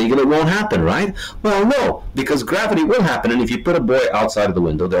make it illegal, it won't happen, right? Well, no, because gravity will happen, and if you put a boy outside of the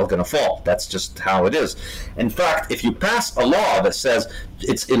window, they're going to fall. That's just how it is. In fact, if you pass a law that says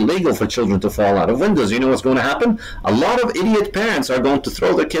it's illegal for children to fall out of windows, you know what's going to happen? A lot of idiot parents are going to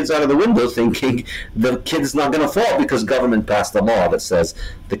throw their kids out of the window thinking the kid's not going to fall because government passed a law that says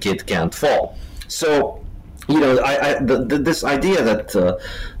the kid can't fall. So, this idea that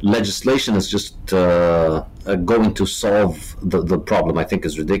legislation is just going to solve the problem, I think,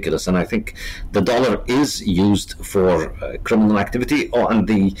 is ridiculous. And I think the dollar is used for criminal activity,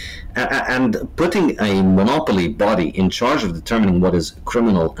 and putting a monopoly body in charge of determining what is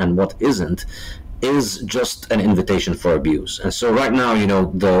criminal and what isn't is just an invitation for abuse. And so right now,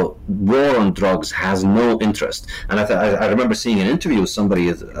 the war on drugs has no interest. And I remember seeing an interview with somebody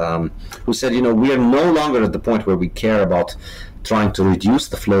who said, we are no longer at the point where we care about trying to reduce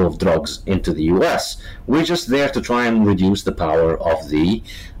the flow of drugs into the U.S. We're just there to try and reduce the power of the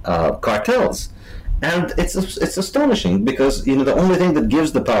cartels. And it's astonishing because, the only thing that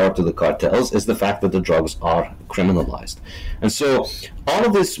gives the power to the cartels is the fact that the drugs are criminalized. And so all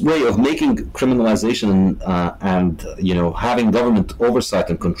of this way of making criminalization and having government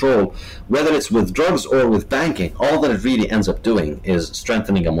oversight and control, whether it's with drugs or with banking, all that it really ends up doing is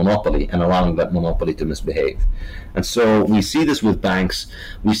strengthening a monopoly and allowing that monopoly to misbehave. And so we see this with banks.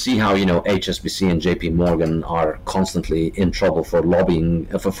 We see how, HSBC and JP Morgan are constantly in trouble for lobbying,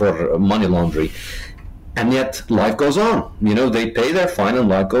 for money laundering. And yet life goes on. They pay their fine and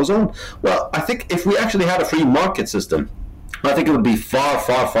life goes on. Well, I think if we actually had a free market system, I think it would be far,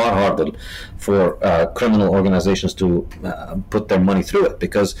 far, far harder for criminal organizations to put their money through it,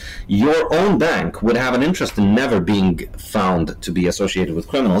 because your own bank would have an interest in never being found to be associated with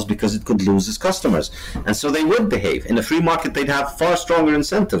criminals because it could lose its customers. And so they would behave. In a free market, they'd have far stronger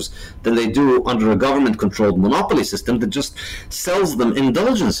incentives than they do under a government-controlled monopoly system that just sells them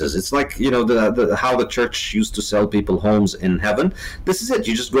indulgences. It's like, how the church used to sell people homes in heaven. This is it.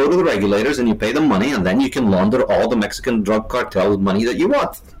 You just go to the regulators and you pay them money, and then you can launder all the Mexican drug cartel money that you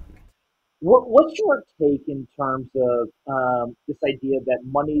want. What's your take in terms of this idea that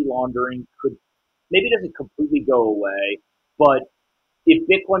money laundering maybe doesn't completely go away, but if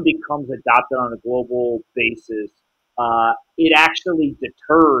Bitcoin becomes adopted on a global basis, it actually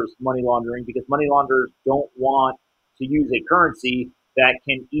deters money laundering because money launderers don't want to use a currency that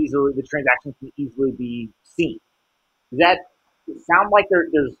the transactions can easily be seen. Does that sound like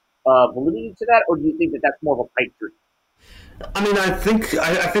there's validity to that, or do you think that that's more of a pipe dream? I mean, I think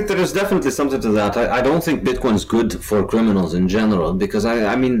there is definitely something to that. I don't think Bitcoin is good for criminals in general because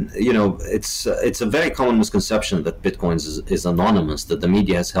it's a very common misconception that Bitcoin is anonymous, that the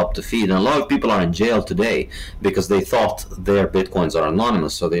media has helped to feed, and a lot of people are in jail today because they thought their Bitcoins are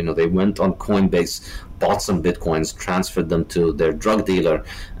anonymous. So they went on Coinbase, bought some Bitcoins, transferred them to their drug dealer,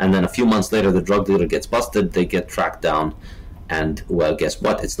 and then a few months later the drug dealer gets busted, they get tracked down. And, well, guess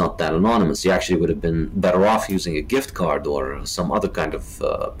what? It's not that anonymous. You actually would have been better off using a gift card or some other kind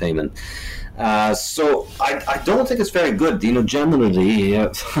of payment. So I don't think it's very good. Generally,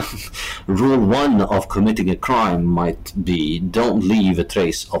 rule one of committing a crime might be don't leave a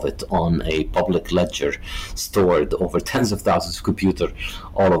trace of it on a public ledger stored over tens of thousands of computers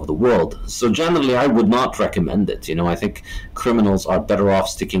all over the world. So generally, I would not recommend it. I think criminals are better off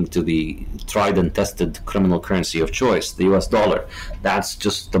sticking to the tried and tested criminal currency of choice, the US dollar. That's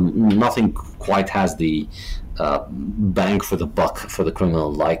just nothing quite has the bang for the buck for the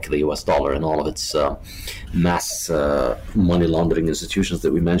criminal like the US dollar and all of its mass money laundering institutions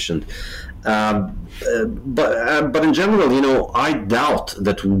that we mentioned. But in general, I doubt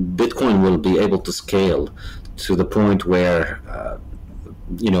that Bitcoin will be able to scale to the point where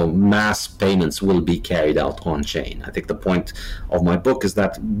mass payments will be carried out on chain. I think the point of my book is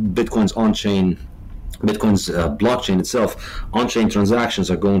that Bitcoin's blockchain itself, on-chain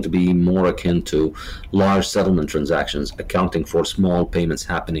transactions are going to be more akin to large settlement transactions, accounting for small payments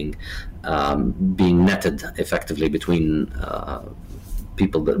happening, being netted effectively between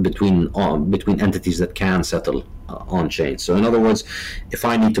between entities that can settle on chain. So in other words, if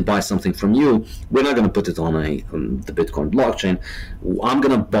I need to buy something from you, we're not going to put it on the Bitcoin blockchain. I'm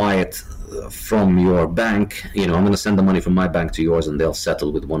going to buy it from your bank. I'm going to send the money from my bank to yours, and they'll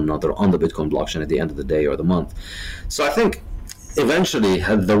settle with one another on the Bitcoin blockchain at the end of the day or the month. So I think eventually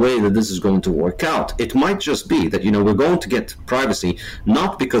the way that this is going to work out, it might just be that we're going to get privacy,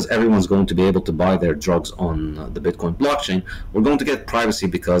 not because everyone's going to be able to buy their drugs on the Bitcoin blockchain. We're going to get privacy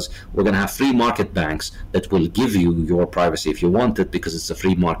because we're going to have free market banks that will give you your privacy if you want it, because it's a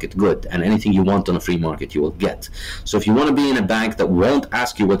free market good, and anything you want on a free market you will get. So if you want to be in a bank that won't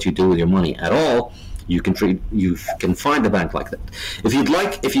ask you what you do with your money at all, you can find a bank like that. If you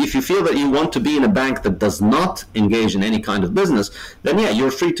feel that you want to be in a bank that does not engage in any kind of business, then yeah,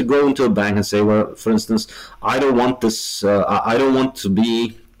 you're free to go into a bank and say, well, for instance, I don't want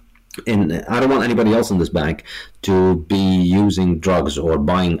anybody else in this bank to be using drugs or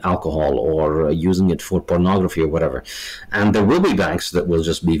buying alcohol or using it for pornography or whatever. And there will be banks that will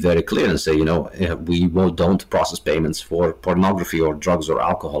just be very clear and say, we don't process payments for pornography or drugs or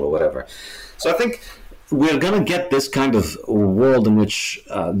alcohol or whatever. So I think we're going to get this kind of world in which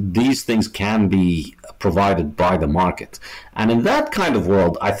these things can be provided by the market. And in that kind of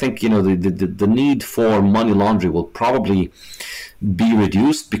world, I think the need for money laundering will probably be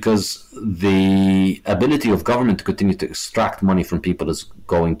reduced, because the ability of government to continue to extract money from people is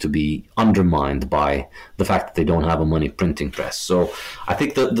going to be undermined by the fact that they don't have a money printing press. So I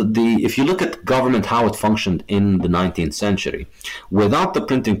think if you look at government, how it functioned in the 19th century, without the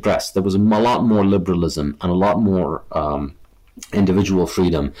printing press, there was a lot more liberalism and a lot more individual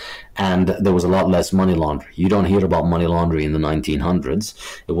freedom, and there was a lot less money laundering. You don't hear about money laundering in the 1900s.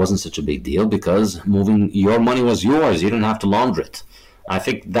 It wasn't such a big deal because your money was yours. You didn't have to launder it. I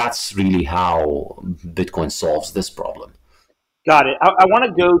think that's really how Bitcoin solves this problem. Got it. I want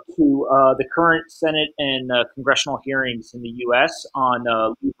to go to the current Senate and congressional hearings in the U.S. on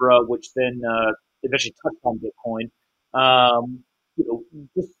Libra, which then eventually touched on Bitcoin.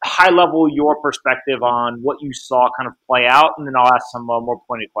 Just high level, your perspective on what you saw kind of play out, and then I'll ask some more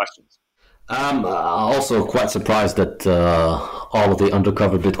pointed questions. I'm also quite surprised that all of the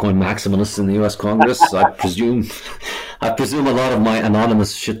undercover Bitcoin maximalists in the U.S. Congress, I presume a lot of my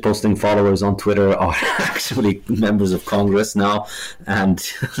anonymous shitposting followers on Twitter are actually members of Congress now, and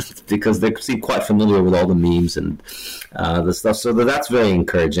because they seem quite familiar with all the memes and the stuff. So that's very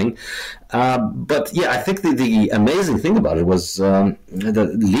encouraging. But yeah, I think the amazing thing about it was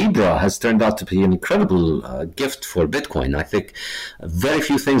that Libra has turned out to be an incredible gift for Bitcoin. I think very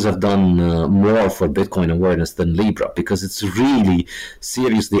few things have done more for Bitcoin awareness than Libra, because it's really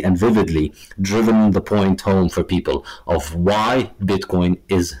seriously and vividly driven the point home for people of why Bitcoin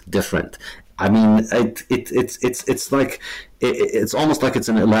is different. I mean, it's almost like it's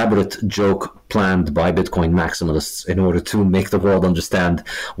an elaborate joke planned by Bitcoin maximalists in order to make the world understand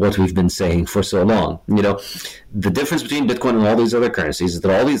what we've been saying for so long. The difference between Bitcoin and all these other currencies is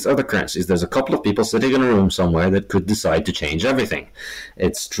that all these other currencies, there's a couple of people sitting in a room somewhere that could decide to change everything.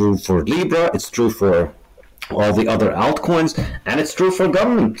 It's true for Libra, it's true for all the other altcoins, and it's true for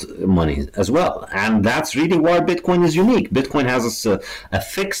government money as well. And that's really why Bitcoin is unique. Bitcoin has a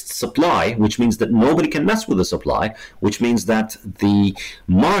fixed supply, which means that nobody can mess with the supply, which means that the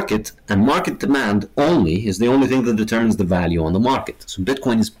market and market demand only is the only thing that determines the value on the market. So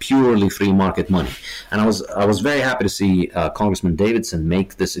Bitcoin is purely free market money. And I was very happy to see Congressman Davidson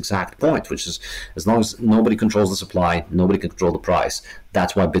make this exact point, which is, as long as nobody controls the supply, nobody can control the price.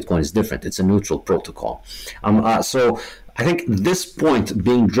 That's why Bitcoin is different. It's a neutral protocol. So I think this point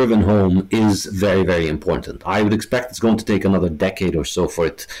being driven home is very, very important. I would expect it's going to take another decade or so for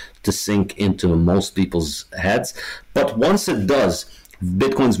it to sink into most people's heads. But once it does,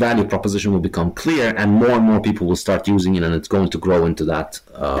 Bitcoin's value proposition will become clear, and more people will start using it, and it's going to grow into that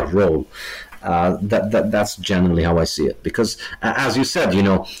role. That's generally how I see it, because as you said,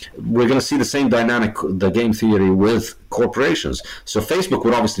 we're going to see the same dynamic, the game theory with corporations. So Facebook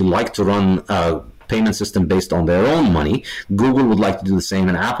would obviously like to run payment system based on their own money. Google would like to do the same,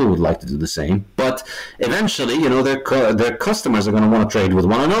 and Apple would like to do the same. But eventually, their customers are going to want to trade with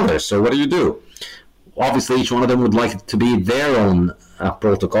one another. So what do? Obviously, each one of them would like it to be their own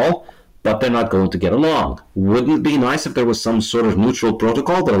protocol, but they're not going to get along. Wouldn't it be nice if there was some sort of neutral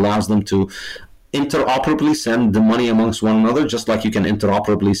protocol that allows them to interoperably send the money amongst one another, just like you can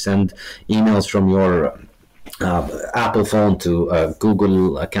interoperably send emails from your Apple phone to a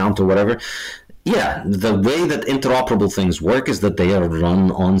Google account or whatever? Yeah, the way that interoperable things work is that they are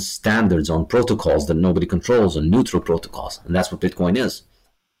run on standards, on protocols that nobody controls, on neutral protocols, and that's what Bitcoin is.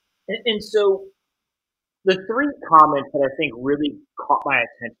 And so the three comments that I think really caught my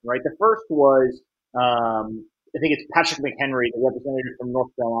attention, right? The first was, I think it's Patrick McHenry, the representative from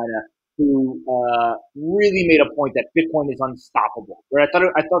North Carolina, who really made a point that Bitcoin is unstoppable. Right?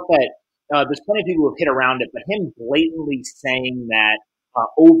 I thought that there's plenty of people who have hit around it, but him blatantly saying that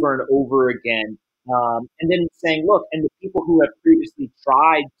over and over again, and then saying, look, and the people who have previously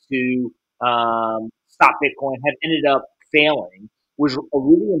tried to stop Bitcoin have ended up failing, was a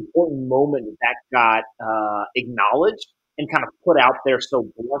really important moment that got acknowledged and kind of put out there so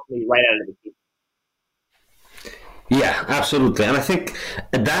bluntly right out of the gate. Yeah, absolutely, and I think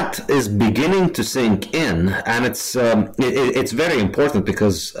that is beginning to sink in, and it's very important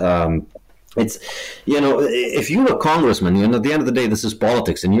because it's, if you're a congressman, at the end of the day, this is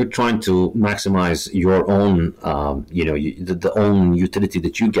politics, and you're trying to maximize your own, the own utility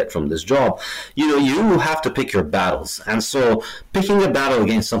that you get from this job. You have to pick your battles, and so picking a battle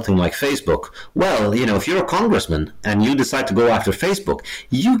against something like Facebook, well, if you're a congressman and you decide to go after Facebook,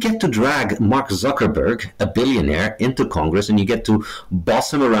 you get to drag Mark Zuckerberg, a billionaire, into Congress, and you get to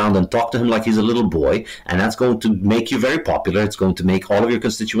boss him around and talk to him like he's a little boy, and that's going to make you very popular. It's going to make all of your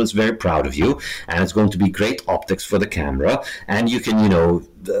constituents very proud of you. And it's going to be great optics for the camera, and you can,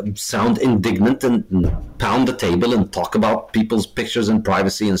 sound indignant and pound the table and talk about people's pictures and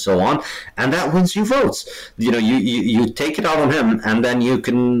privacy and so on, and that wins you votes. You take it out on him, and then you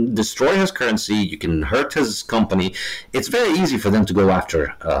can destroy his currency, you can hurt his company. It's very easy for them to go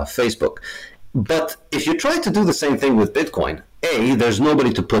after Facebook. But if you try to do the same thing with Bitcoin, there's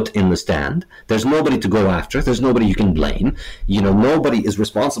nobody to put in the stand. There's nobody to go after. There's nobody you can blame. Nobody is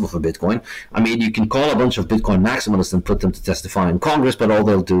responsible for Bitcoin. I mean, you can call a bunch of Bitcoin maximalists and put them to testify in Congress, but all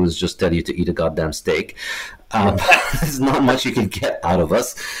they'll do is just tell you to eat a goddamn steak. There's not much you can get out of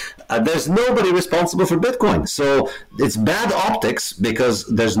us. There's nobody responsible for Bitcoin. So it's bad optics because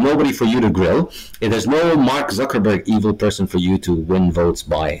there's nobody for you to grill. There's no Mark Zuckerberg evil person for you to win votes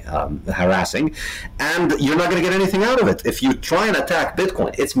by harassing. And you're not going to get anything out of it. If you try and attack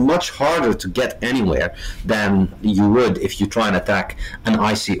Bitcoin, it's much harder to get anywhere than you would if you try and attack an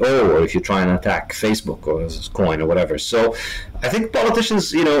ICO, or if you try and attack Facebook or coin or whatever. So I think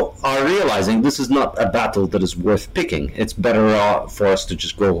politicians, are realizing this is not a battle that is worth picking. It's better for us to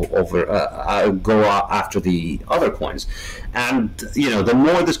just go after the other coins. And the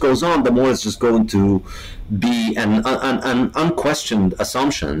more this goes on, the more it's just going to be an unquestioned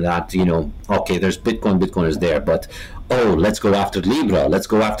assumption that okay, there's Bitcoin is there, but let's go after Libra, let's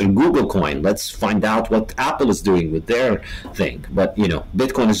go after Google Coin, let's find out what Apple is doing with their thing. But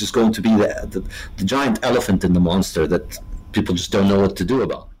Bitcoin is just going to be the giant elephant in the monster that people just don't know what to do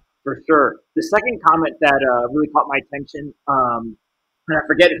about. For sure. The second comment that really caught my attention, and I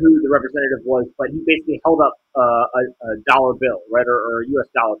forget who the representative was, but he basically held up a dollar bill, right, or a U.S.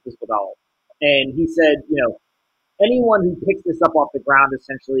 dollar, physical dollar. And he said, anyone who picks this up off the ground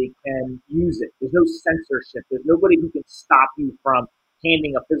essentially can use it. There's no censorship. There's nobody who can stop you from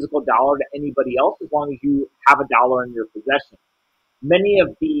handing a physical dollar to anybody else as long as you have a dollar in your possession. Many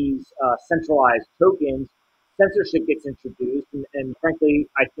of these centralized tokens, censorship gets introduced, and frankly,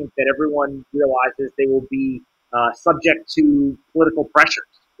 I think that everyone realizes they will be subject to political pressures,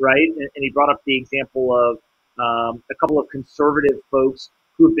 right? And he brought up the example of a couple of conservative folks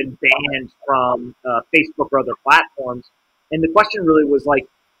who have been banned from Facebook or other platforms. And the question really was like,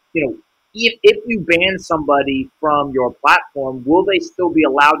 if you ban somebody from your platform, will they still be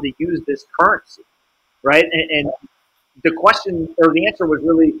allowed to use this currency, right? And the question, or the answer was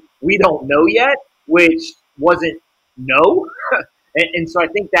really, we don't know yet, which wasn't no. And so I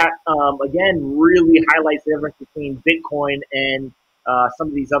think that, again, really highlights the difference between Bitcoin and some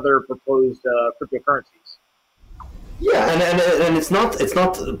of these other proposed cryptocurrencies. Yeah, and it's not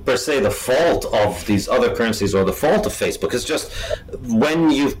per se the fault of these other currencies or the fault of Facebook. It's just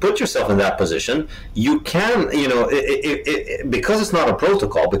when you've put yourself in that position, you can, because it's not a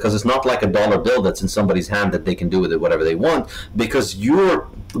protocol, because it's not like a dollar bill that's in somebody's hand that they can do with it whatever they want, because you're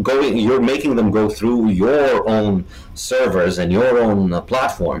you're making them go through your own servers and your own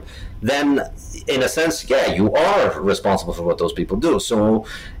platform, then in a sense, yeah, you are responsible for what those people do. So,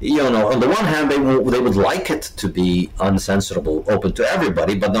 on the one hand, they would like it to be uncensorable, open to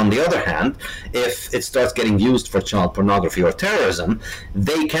everybody, but on the other hand, if it starts getting used for child pornography or terrorism,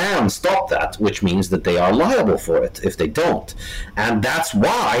 they can stop that, which means that they are liable for it if they don't. And that's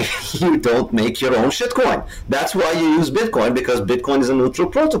why you don't make your own shitcoin. That's why you use Bitcoin, because Bitcoin is a neutral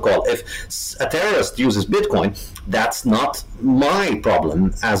protocol. If a terrorist uses Bitcoin, that's not my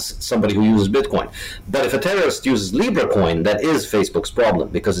problem as somebody who uses Bitcoin. But if a terrorist uses Libra coin, that is Facebook's problem,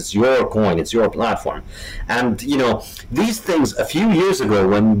 because it's your coin, it's your platform. And, these things a few years ago,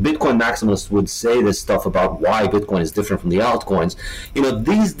 when Bitcoin maximalists would say this stuff about why Bitcoin is different from the altcoins,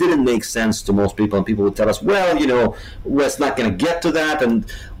 these didn't make sense to most people. And people would tell us, well, it's not going to get to that. And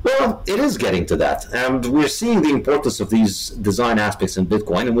well, it is getting to that, and we're seeing the importance of these design aspects in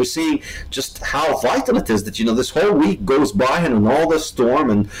Bitcoin, and we're seeing just how vital it is that, this whole week goes by and all this storm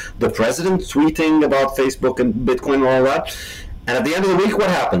and the president tweeting about Facebook and Bitcoin and all that, and at the end of the week,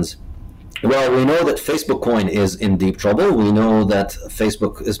 what happens? Well, we know that Facebook coin is in deep trouble. We know that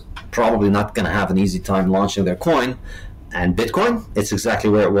Facebook is probably not going to have an easy time launching their coin, and Bitcoin, it's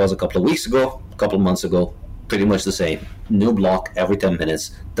exactly where it was a couple of weeks ago, a couple of months ago. Pretty much the same. New block every 10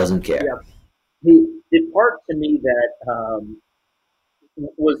 minutes, doesn't care. Yeah. The part to me that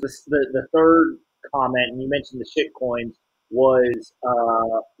was the third comment, and you mentioned the shit coins, was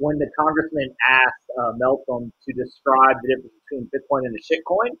when the congressman asked Melton to describe the difference between Bitcoin and a shit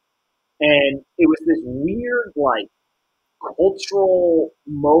coin. And it was this weird, cultural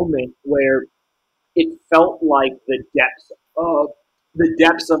moment where it felt like the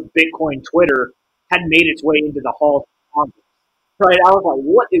depths of Bitcoin Twitter had made its way into the halls of Congress. Right? I was like,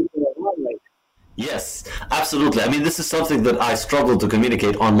 what is going on right now? Yes, absolutely. I mean, this is something that I struggle to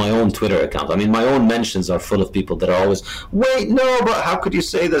communicate on my own Twitter account. I mean, my own mentions are full of people that are always, wait, no, but how could you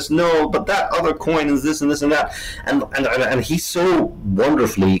say this? No, but that other coin is this and this and that. And he's so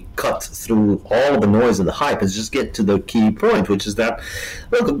wonderfully cut through all the noise and the hype and just get to the key point, which is that,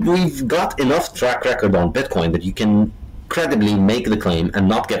 look, we've got enough track record on Bitcoin that you can credibly make the claim and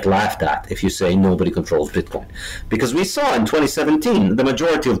not get laughed at if you say nobody controls Bitcoin. Because we saw in 2017, the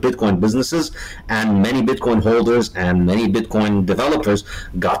majority of Bitcoin businesses and many Bitcoin holders and many Bitcoin developers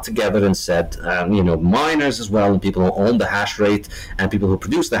got together and said, miners as well, and people who own the hash rate and people who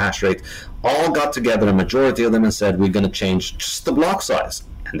produce the hash rate, all got together, a majority of them, and said, we're going to change just the block size.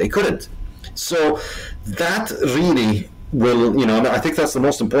 And they couldn't. So that really I think that's the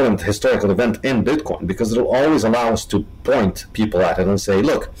most important historical event in Bitcoin, because it'll always allow us to point people at it and say,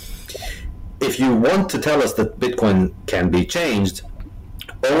 look, if you want to tell us that Bitcoin can be changed,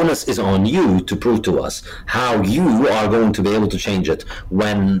 onus is on you to prove to us how you are going to be able to change it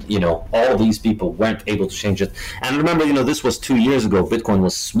when, all these people weren't able to change it. And remember, this was 2 years ago. Bitcoin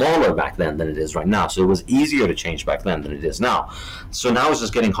was smaller back then than it is right now. So it was easier to change back then than it is now. So now it's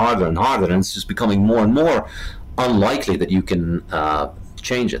just getting harder and harder, and it's just becoming more and more unlikely that you can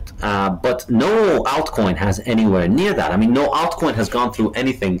change it. But no altcoin has anywhere near that. I mean, no altcoin has gone through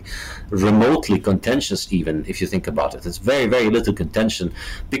anything remotely contentious, even if you think about it. It's very, very little contention,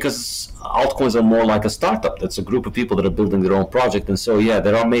 because altcoins are more like a startup. That's a group of people that are building their own project. And so, yeah,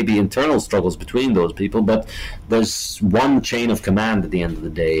 there are maybe internal struggles between those people, but there's one chain of command at the end of the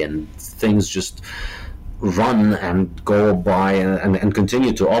day, and things just run and go by and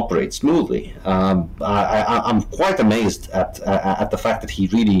continue to operate smoothly. I'm quite amazed at the fact that he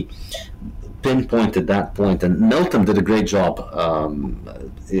really pinpointed that point, and Melton did a great job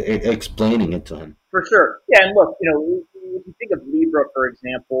explaining it to him. For sure. Yeah, and look, if you think of Libra, for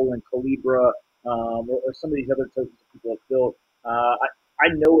example, and Calibra, or some of these other tokens that people have built, I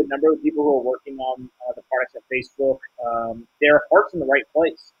know a number of people who are working on the products at Facebook. Their heart's in the right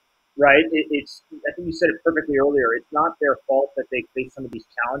place. Right? I think you said it perfectly earlier. It's not their fault that they face some of these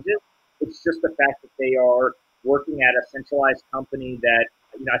challenges. It's just the fact that they are working at a centralized company that,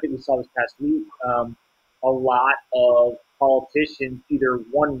 I think we saw this past week, a lot of politicians either,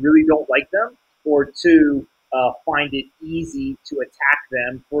 one, really don't like them, or two, find it easy to attack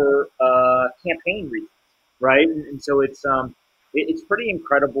them for campaign reasons, right? And so it's pretty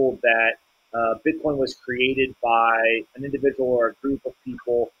incredible that Bitcoin was created by an individual or a group of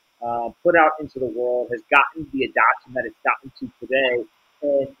people, put out into the world, has gotten the adoption that it's gotten to today,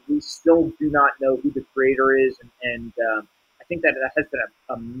 and we still do not know who the creator is, and I think that has been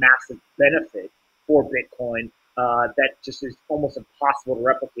a massive benefit for Bitcoin that just is almost impossible to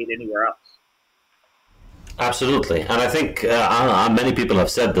replicate anywhere else. Absolutely, and I think many people have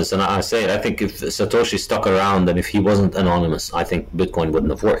said this, and I say it. I think if Satoshi stuck around and if he wasn't anonymous, I think Bitcoin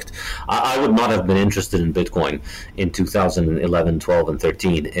wouldn't have worked. I would not have been interested in Bitcoin in 2011, 12, and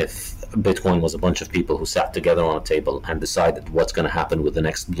 13 if Bitcoin was a bunch of people who sat together on a table and decided what's going to happen with the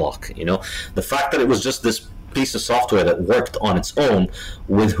next block. The fact that it was just this piece of software that worked on its own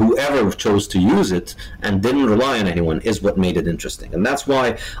with whoever chose to use it and didn't rely on anyone is what made it interesting. And that's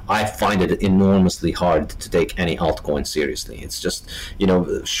why I find it enormously hard to take any altcoin seriously. It's just,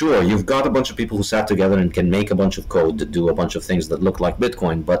 sure, you've got a bunch of people who sat together and can make a bunch of code to do a bunch of things that look like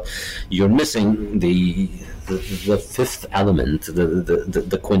Bitcoin, but you're missing the fifth element,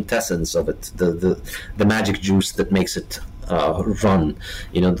 the quintessence of it, the magic juice that makes it run.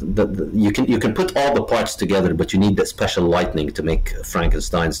 You can put all the parts together, but you need that special lightning to make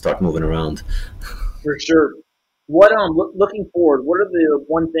Frankenstein start moving around. For sure. What looking forward, what are the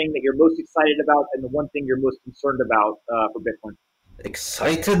one thing that you're most excited about and the one thing you're most concerned about for Bitcoin?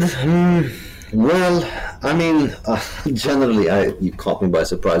 Excited? Well, I mean, generally, you caught me by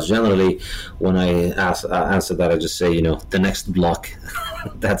surprise. Generally, when I answer that, I just say, the next block.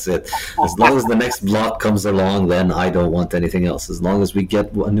 That's it. As long as the next block comes along, then I don't want anything else. As long as we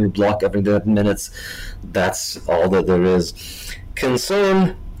get a new block every 10 minutes, that's all that there is.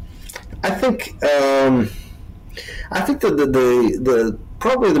 Concern, I think that the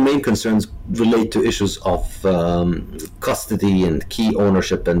probably the main concerns relate to issues of custody and key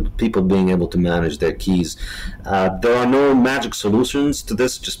ownership and people being able to manage their keys. There are no magic solutions to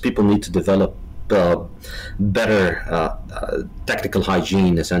this, just people need to develop better technical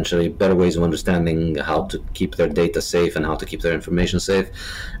hygiene, essentially, better ways of understanding how to keep their data safe and how to keep their information safe.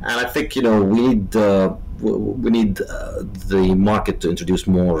 And I think, we need the market to introduce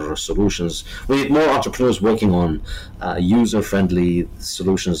more solutions. We need more entrepreneurs working on user-friendly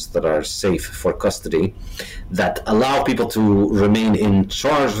solutions that are safe for custody, that allow people to remain in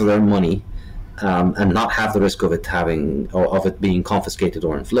charge of their money, and not have the risk of it being confiscated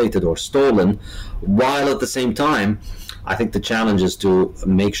or inflated or stolen, while at the same time, I think the challenge is to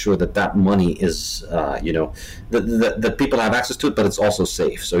make sure that money is, that people have access to it, but it's also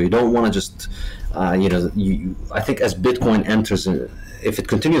safe. So you don't want to just, I think as Bitcoin enters, if it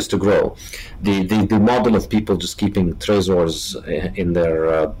continues to grow, the model of people just keeping treasures in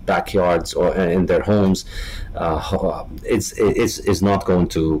their backyards or in their homes, is not going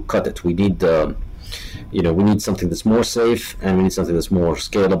to cut it. We need we need something that's more safe, and we need something that's more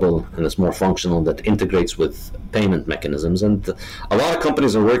scalable and that's more functional, that integrates with payment mechanisms. And a lot of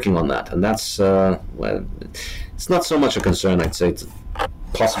companies are working on that, and that's it's not so much a concern. I'd say it's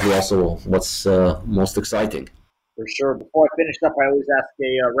possibly also what's most exciting. For sure. Before I finish up, I always ask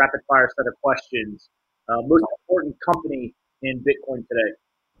a rapid fire set of questions. Most important company in Bitcoin today?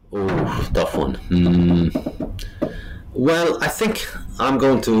 Oh, tough one. Well, I think I'm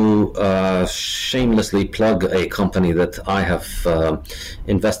going to shamelessly plug a company that I have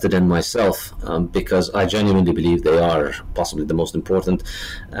invested in myself, because I genuinely believe they are possibly the most important.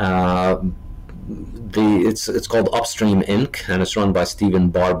 It's called Upstream Inc., and it's run by Stephen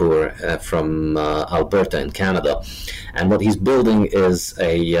Barbour from Alberta in Canada. And what he's building is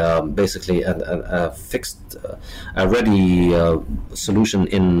basically a fixed, ready solution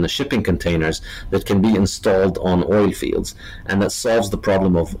in shipping containers that can be installed on oil fields, and that solves the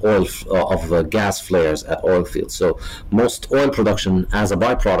problem of gas flares at oil fields. So most oil production, as a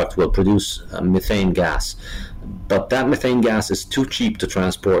byproduct, will produce methane gas. But that methane gas is too cheap to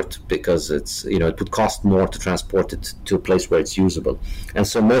transport, because it would cost more to transport it to a place where it's usable. And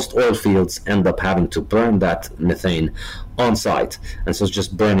so most oil fields end up having to burn that methane on site. And so it's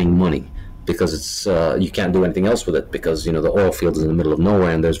just burning money, because it's you can't do anything else with it, because the oil field is in the middle of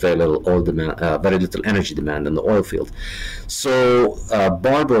nowhere and there's very little oil demand, very little energy demand in the oil field. So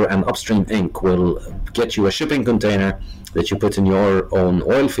Barbour and Upstream Inc. will get you a shipping container that you put in your own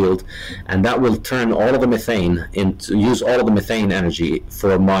oil field, and that will turn all of the methane use all of the methane energy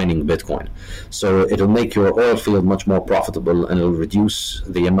for mining Bitcoin. So it'll make your oil field much more profitable, and it'll reduce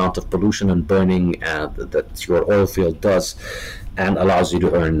the amount of pollution and burning that your oil field does, and allows you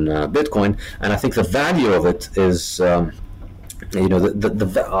to earn Bitcoin. And I think the value of it is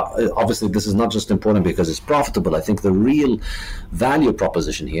obviously this is not just important because it's profitable. I think the real value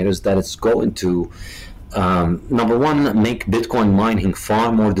proposition here is that it's going to number one, make Bitcoin mining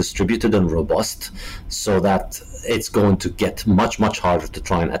far more distributed and robust, so that it's going to get much, much harder to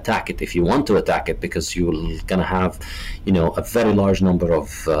try and attack it if you want to attack it, because you're going to have, a very large number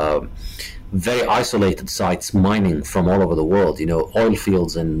of very isolated sites mining from all over the world. Oil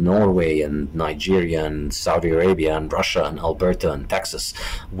fields in Norway and Nigeria and Saudi Arabia and Russia and Alberta and Texas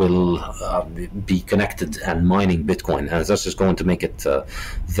will be connected and mining Bitcoin. And that's just going to make it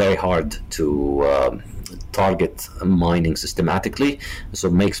very hard to target mining systematically, so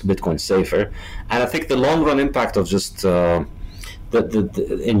it makes Bitcoin safer. And I think the long run impact of just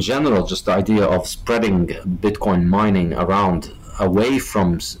in general, just the idea of spreading Bitcoin mining around away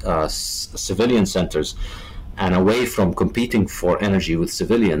from civilian centers and away from competing for energy with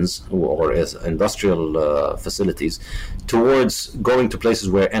civilians or as industrial facilities towards going to places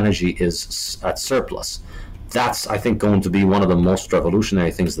where energy is at surplus. That's, I think, going to be one of the most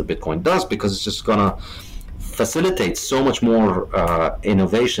revolutionary things that Bitcoin does, because it's just going to facilitate so much more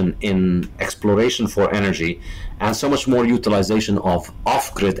innovation in exploration for energy and so much more utilization of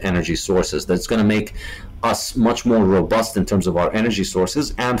off-grid energy sources that's going to make us much more robust in terms of our energy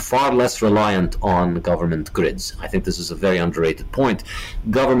sources and far less reliant on government grids. I think this is a very underrated point.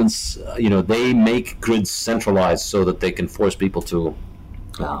 Governments, they make grids centralized so that they can force people to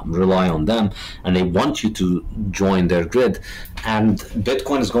rely on them, and they want you to join their grid. And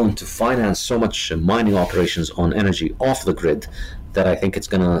Bitcoin is going to finance so much mining operations on energy off the grid that I think it's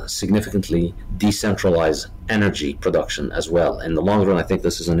going to significantly decentralize energy production as well. In the long run, I think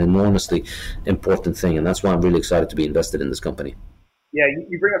this is an enormously important thing, and that's why I'm really excited to be invested in this company. Yeah,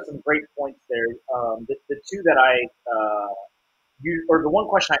 you bring up some great points there. The two that the one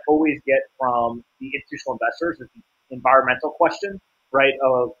question I always get from the institutional investors is the environmental question, right?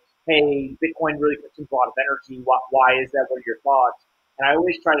 Of, hey, Bitcoin really consumes a lot of energy. Why is that? What are your thoughts? And I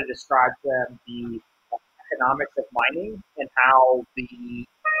always try to describe to them the economics of mining and how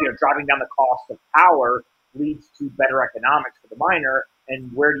driving down the cost of power leads to better economics for the miner.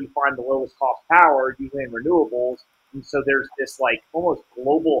 And where do you find the lowest cost power? Usually in renewables. And so there's this like almost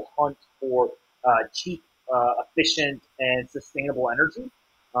global hunt for cheap, efficient, and sustainable energy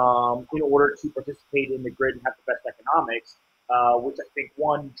in order to participate in the grid and have the best economics, which I think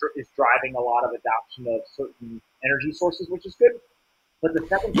is driving a lot of adoption of certain energy sources, which is good. But the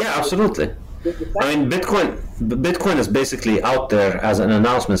second, yeah, absolutely. I mean, Bitcoin is basically out there as an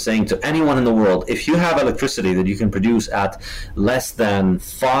announcement saying to anyone in the world, if you have electricity that you can produce at less than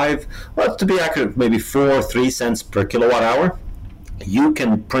to be accurate, maybe 3 cents per kilowatt hour, you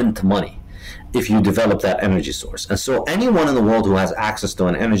can print money if you develop that energy source. And so anyone in the world who has access to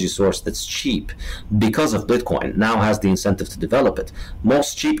an energy source that's cheap because of Bitcoin now has the incentive to develop it.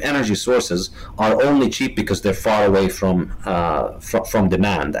 Most cheap energy sources are only cheap because they're far away from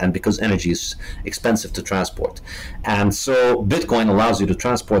demand and because energy is expensive to transport. And so Bitcoin allows you to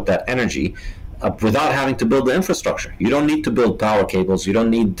transport that energy without having to build the infrastructure. You don't need to build power cables. You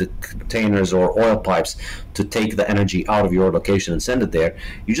don't need the containers or oil pipes to take the energy out of your location and send it there.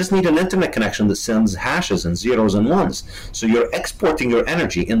 You just need an internet connection that sends hashes and zeros and ones. So you're exporting your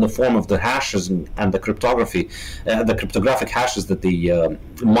energy in the form of the hashes and the cryptographic hashes that the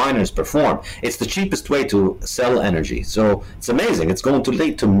miners perform. It's the cheapest way to sell energy. So it's amazing. It's going to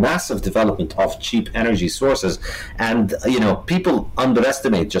lead to massive development of cheap energy sources. And, people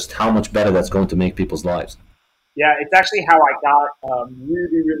underestimate just how much better that's going to make people's lives. Yeah, it's actually how I got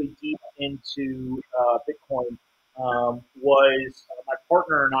really, really deep into Bitcoin. Was my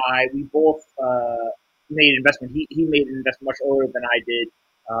partner and I, we both made an investment. He made an investment much earlier than I did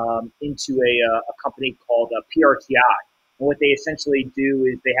into a company called PRTI. And what they essentially do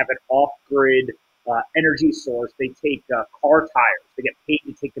is they have an off-grid energy source. They take car tires. They get paid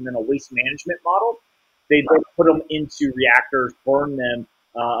to take them in a waste management model. They put them into reactors, burn them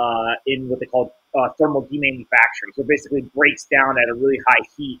in what they call thermal demanufacturing. So it basically breaks down at a really high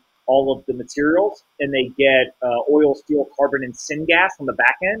heat all of the materials, and they get oil, steel, carbon, and syngas on the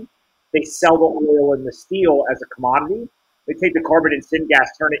back end. They sell the oil and the steel as a commodity. They take the carbon and syngas,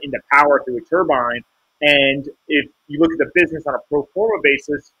 turn it into power through a turbine. And if you look at the business on a pro forma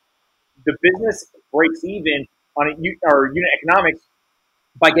basis, the business breaks even on unit economics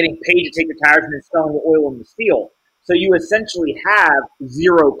by getting paid to take the tires and then selling the oil and the steel. So you essentially have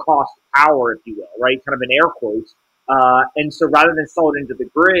zero cost power, if you will, right? Kind of in air quotes. And so rather than sell it into the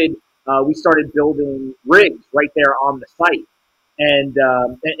grid, we started building rigs right there on the site. And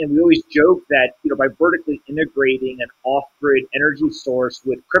we always joke that, by vertically integrating an off-grid energy source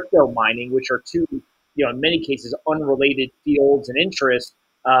with crypto mining, which are two, in many cases, unrelated fields and interests,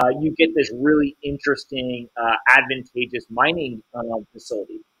 you get this really interesting, advantageous mining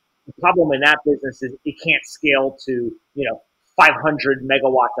facility. The problem in that business is it can't scale to, 500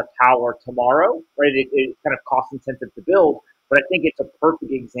 megawatts of power tomorrow, right? It's kind of cost intensive to build, but I think it's a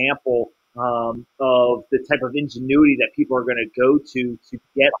perfect example of the type of ingenuity that people are going to go to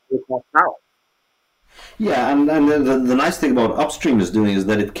get low cost power. Yeah, and the nice thing about Upstream is doing is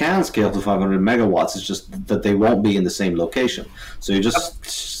that it can scale to 500 megawatts. It's just that they won't be in the same location. So you just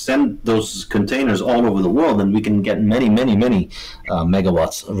send those containers all over the world, and we can get many, many, many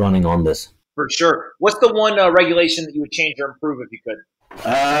megawatts running on this. For sure. What's the one regulation that you would change or improve if you could?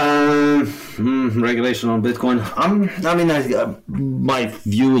 Regulation on Bitcoin. My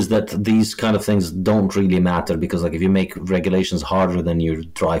view is that these kind of things don't really matter because, like, if you make regulations harder, then you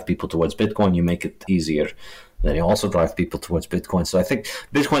drive people towards Bitcoin. You make it easier, then you also drive people towards Bitcoin. So I think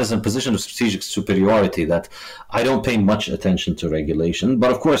Bitcoin is in a position of strategic superiority that I don't pay much attention to regulation.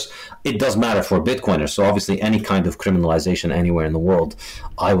 But of course, it does matter for Bitcoiners. So obviously, any kind of criminalization anywhere in the world,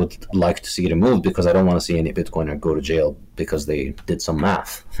 I would like to see removed because I don't want to see any Bitcoiner go to jail because they did some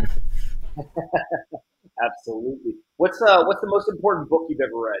math. Absolutely. What's the most important book you've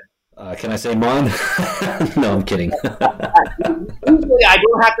ever read? Can I say mine? No, I'm kidding. Usually I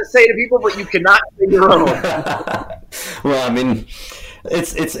don't have to say to people, but you cannot say your own. Well, I mean,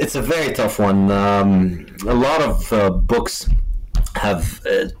 it's a very tough one. A lot of books have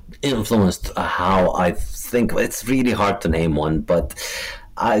influenced how I think. It's really hard to name one, but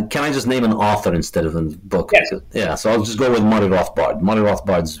can I just name an author instead of a book? Yes. Yeah, so I'll just go with Murray Rothbard. Murray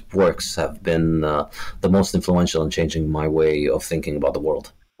Rothbard's works have been the most influential in changing my way of thinking about the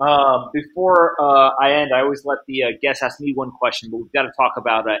world. Before I end, I always let the guests ask me one question, but we've got to talk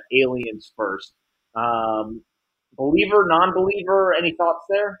about aliens first. Believer, non-believer, any thoughts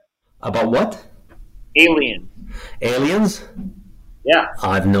there? About what? Alien. Aliens? Yeah.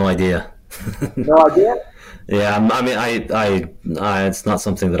 I have no idea. No idea? Yeah, I mean, I it's not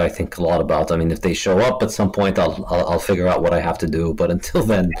something that I think a lot about. I mean, if they show up at some point, I'll figure out what I have to do. But until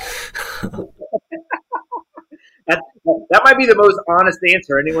then, that might be the most honest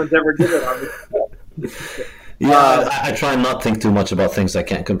answer anyone's ever given on this. Yeah, I try not to think too much about things I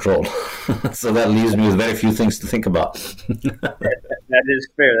can't control. So that leaves me with very few things to think about. That is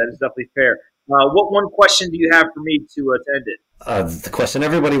fair. That is definitely fair. What one question do you have for me to end it? The question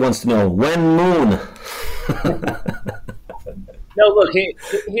everybody wants to know: when moon? No, look.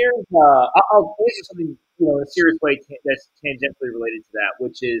 Here's I'll answer something in a serious way that's tangentially related to that,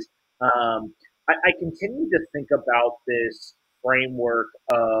 which is I continue to think about this framework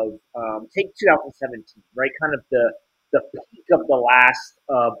of take 2017, right? Kind of the peak of the last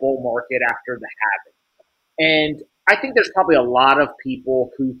bull market after the halving. And I think there's probably a lot of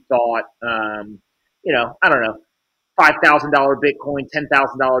people who thought, I don't know, $5,000 Bitcoin,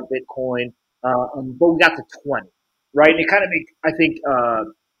 $10,000 Bitcoin, but we got to 20, right? And it kind of, I think,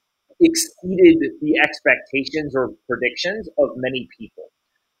 exceeded the expectations or predictions of many people.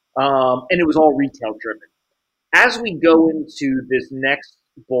 And it was all retail driven. As we go into this next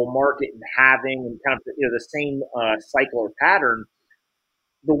bull market and halving and kind of the same cycle or pattern,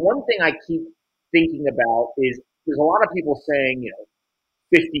 the one thing I keep thinking about is there's a lot of people saying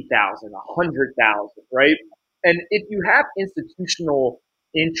 50,000, 100,000, right? And if you have institutional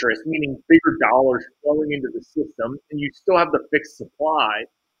interest, meaning bigger dollars flowing into the system, and you still have the fixed supply,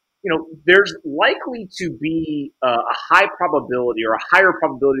 there's likely to be a high probability or a higher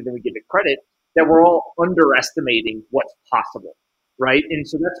probability than we give it credit that we're all underestimating what's possible, right? And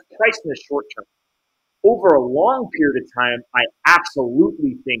so that's priced in the short term. Over a long period of time, I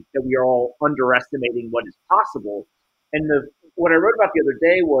absolutely think that we are all underestimating what is possible. And what I wrote about the other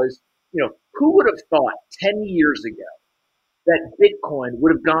day was, who would have thought 10 years ago that Bitcoin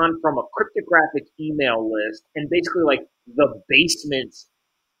would have gone from a cryptographic email list and basically like the basement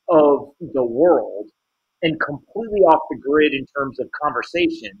of the world and completely off the grid in terms of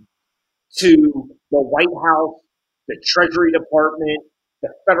conversation to the White House, the Treasury Department, the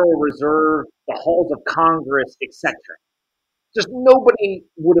Federal Reserve, the halls of Congress, etc. Just nobody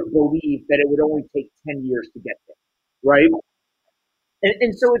would have believed that it would only take 10 years to get there, right?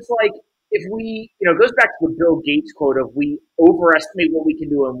 And so it's like, if we, it goes back to the Bill Gates quote of we overestimate what we can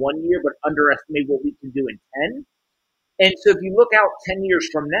do in 1 year, but underestimate what we can do in 10. And so if you look out 10 years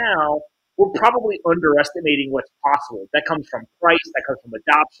from now, we're probably underestimating what's possible. That comes from price, that comes from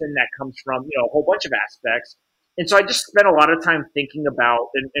adoption, that comes from, a whole bunch of aspects. And so I just spent a lot of time thinking about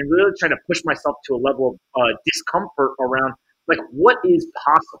and really trying to push myself to a level of discomfort around, like, what is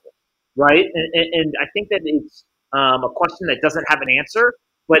possible, right? And I think that it's a question that doesn't have an answer,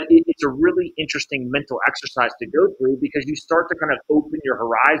 but it's a really interesting mental exercise to go through because you start to kind of open your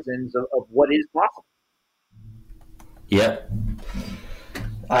horizons of what is possible. Yeah,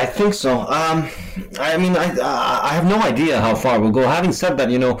 I think so. I have no idea how far we'll go. Having said that,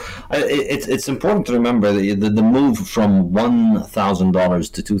 it's important to remember that the move from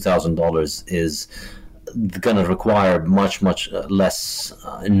 $1,000 to $2,000 is going to require much less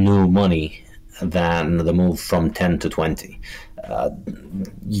new money than the move from 10 to 20.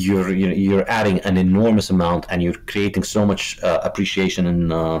 You're adding an enormous amount, and you're creating so much appreciation in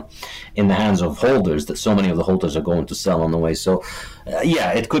the hands of holders that so many of the holders are going to sell on the way. So,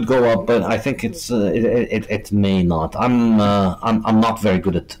 it could go up, but I think it may not. I'm not very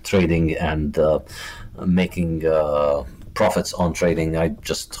good at trading and making profits on trading. I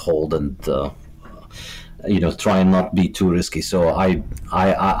just hold and try and not be too risky. So I'm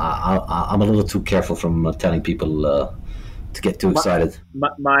a little too careful from telling people to get too excited.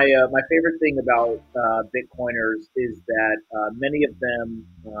 My favorite thing about Bitcoiners is that many of them,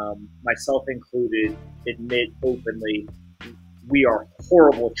 myself included, admit openly we are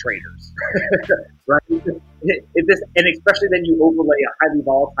horrible traders, right? And especially then you overlay a highly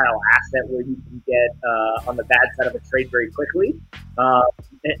volatile asset where you can get on the bad side of a trade very quickly.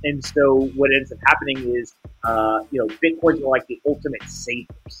 And so what ends up happening is, Bitcoins are like the ultimate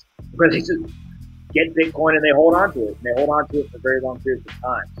savers, where they just get Bitcoin and they hold on to it, and they hold on to it for very long periods of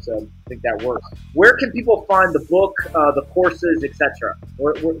time. So I think that works. Where can people find the book, the courses, etc.?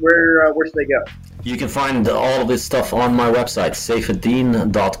 Where should they go? You can find all of this stuff on my website,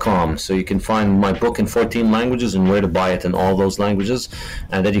 Saifedean.com. So you can find my book in 14 languages and where to buy it in all those languages.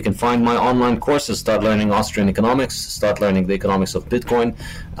 And then you can find my online courses, Start Learning Austrian Economics, Start Learning the Economics of Bitcoin.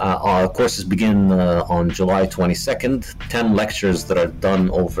 Our courses begin on July 22nd, 10 lectures that are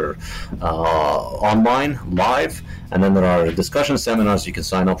done over online, live. And then there are discussion seminars you can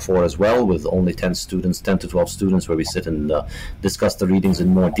sign up for as well, with only 10 to 12 students, where we sit and discuss the readings in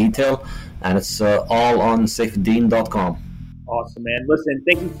more detail. And it's all on Saifedean.com. Awesome, man. Listen,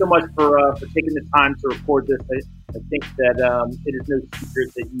 thank you so much for taking the time to record this. I think that it is no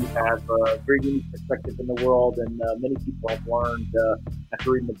secret that you have a very unique perspective in the world, and many people have learned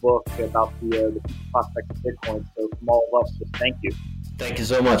after reading the book about the future prospects of Bitcoin. So from all of us, just thank you. Thank you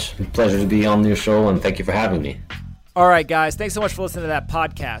so much. Pleasure to be on your show, and thank you for having me. All right, guys. Thanks so much for listening to that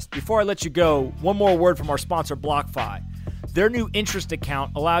podcast. Before I let you go, one more word from our sponsor, BlockFi. Their new interest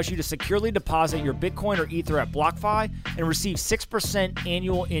account allows you to securely deposit your Bitcoin or Ether at BlockFi and receive 6%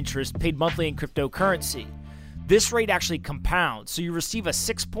 annual interest paid monthly in cryptocurrency. This rate actually compounds, so you receive a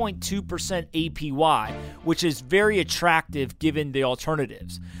 6.2% APY, which is very attractive given the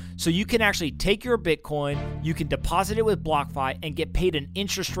alternatives. So you can actually take your Bitcoin, you can deposit it with BlockFi, and get paid an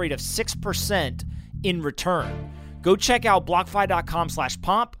interest rate of 6% in return. Go check out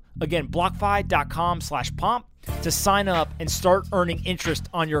BlockFi.com/pomp. Again, BlockFi.com/pomp to sign up and start earning interest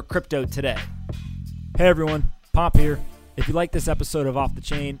on your crypto today. Hey everyone, Pomp here. If you like this episode of Off the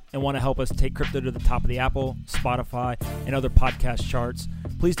Chain and want to help us take crypto to the top of the Apple, Spotify, and other podcast charts,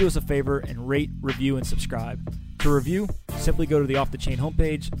 please do us a favor and rate, review, and subscribe. To review, simply go to the Off the Chain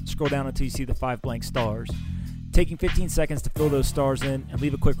homepage, scroll down until you see the 5 blank stars. Taking 15 seconds to fill those stars in and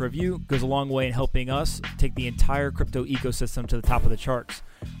leave a quick review goes a long way in helping us take the entire crypto ecosystem to the top of the charts.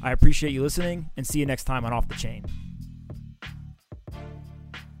 I appreciate you listening, and see you next time on Off the Chain.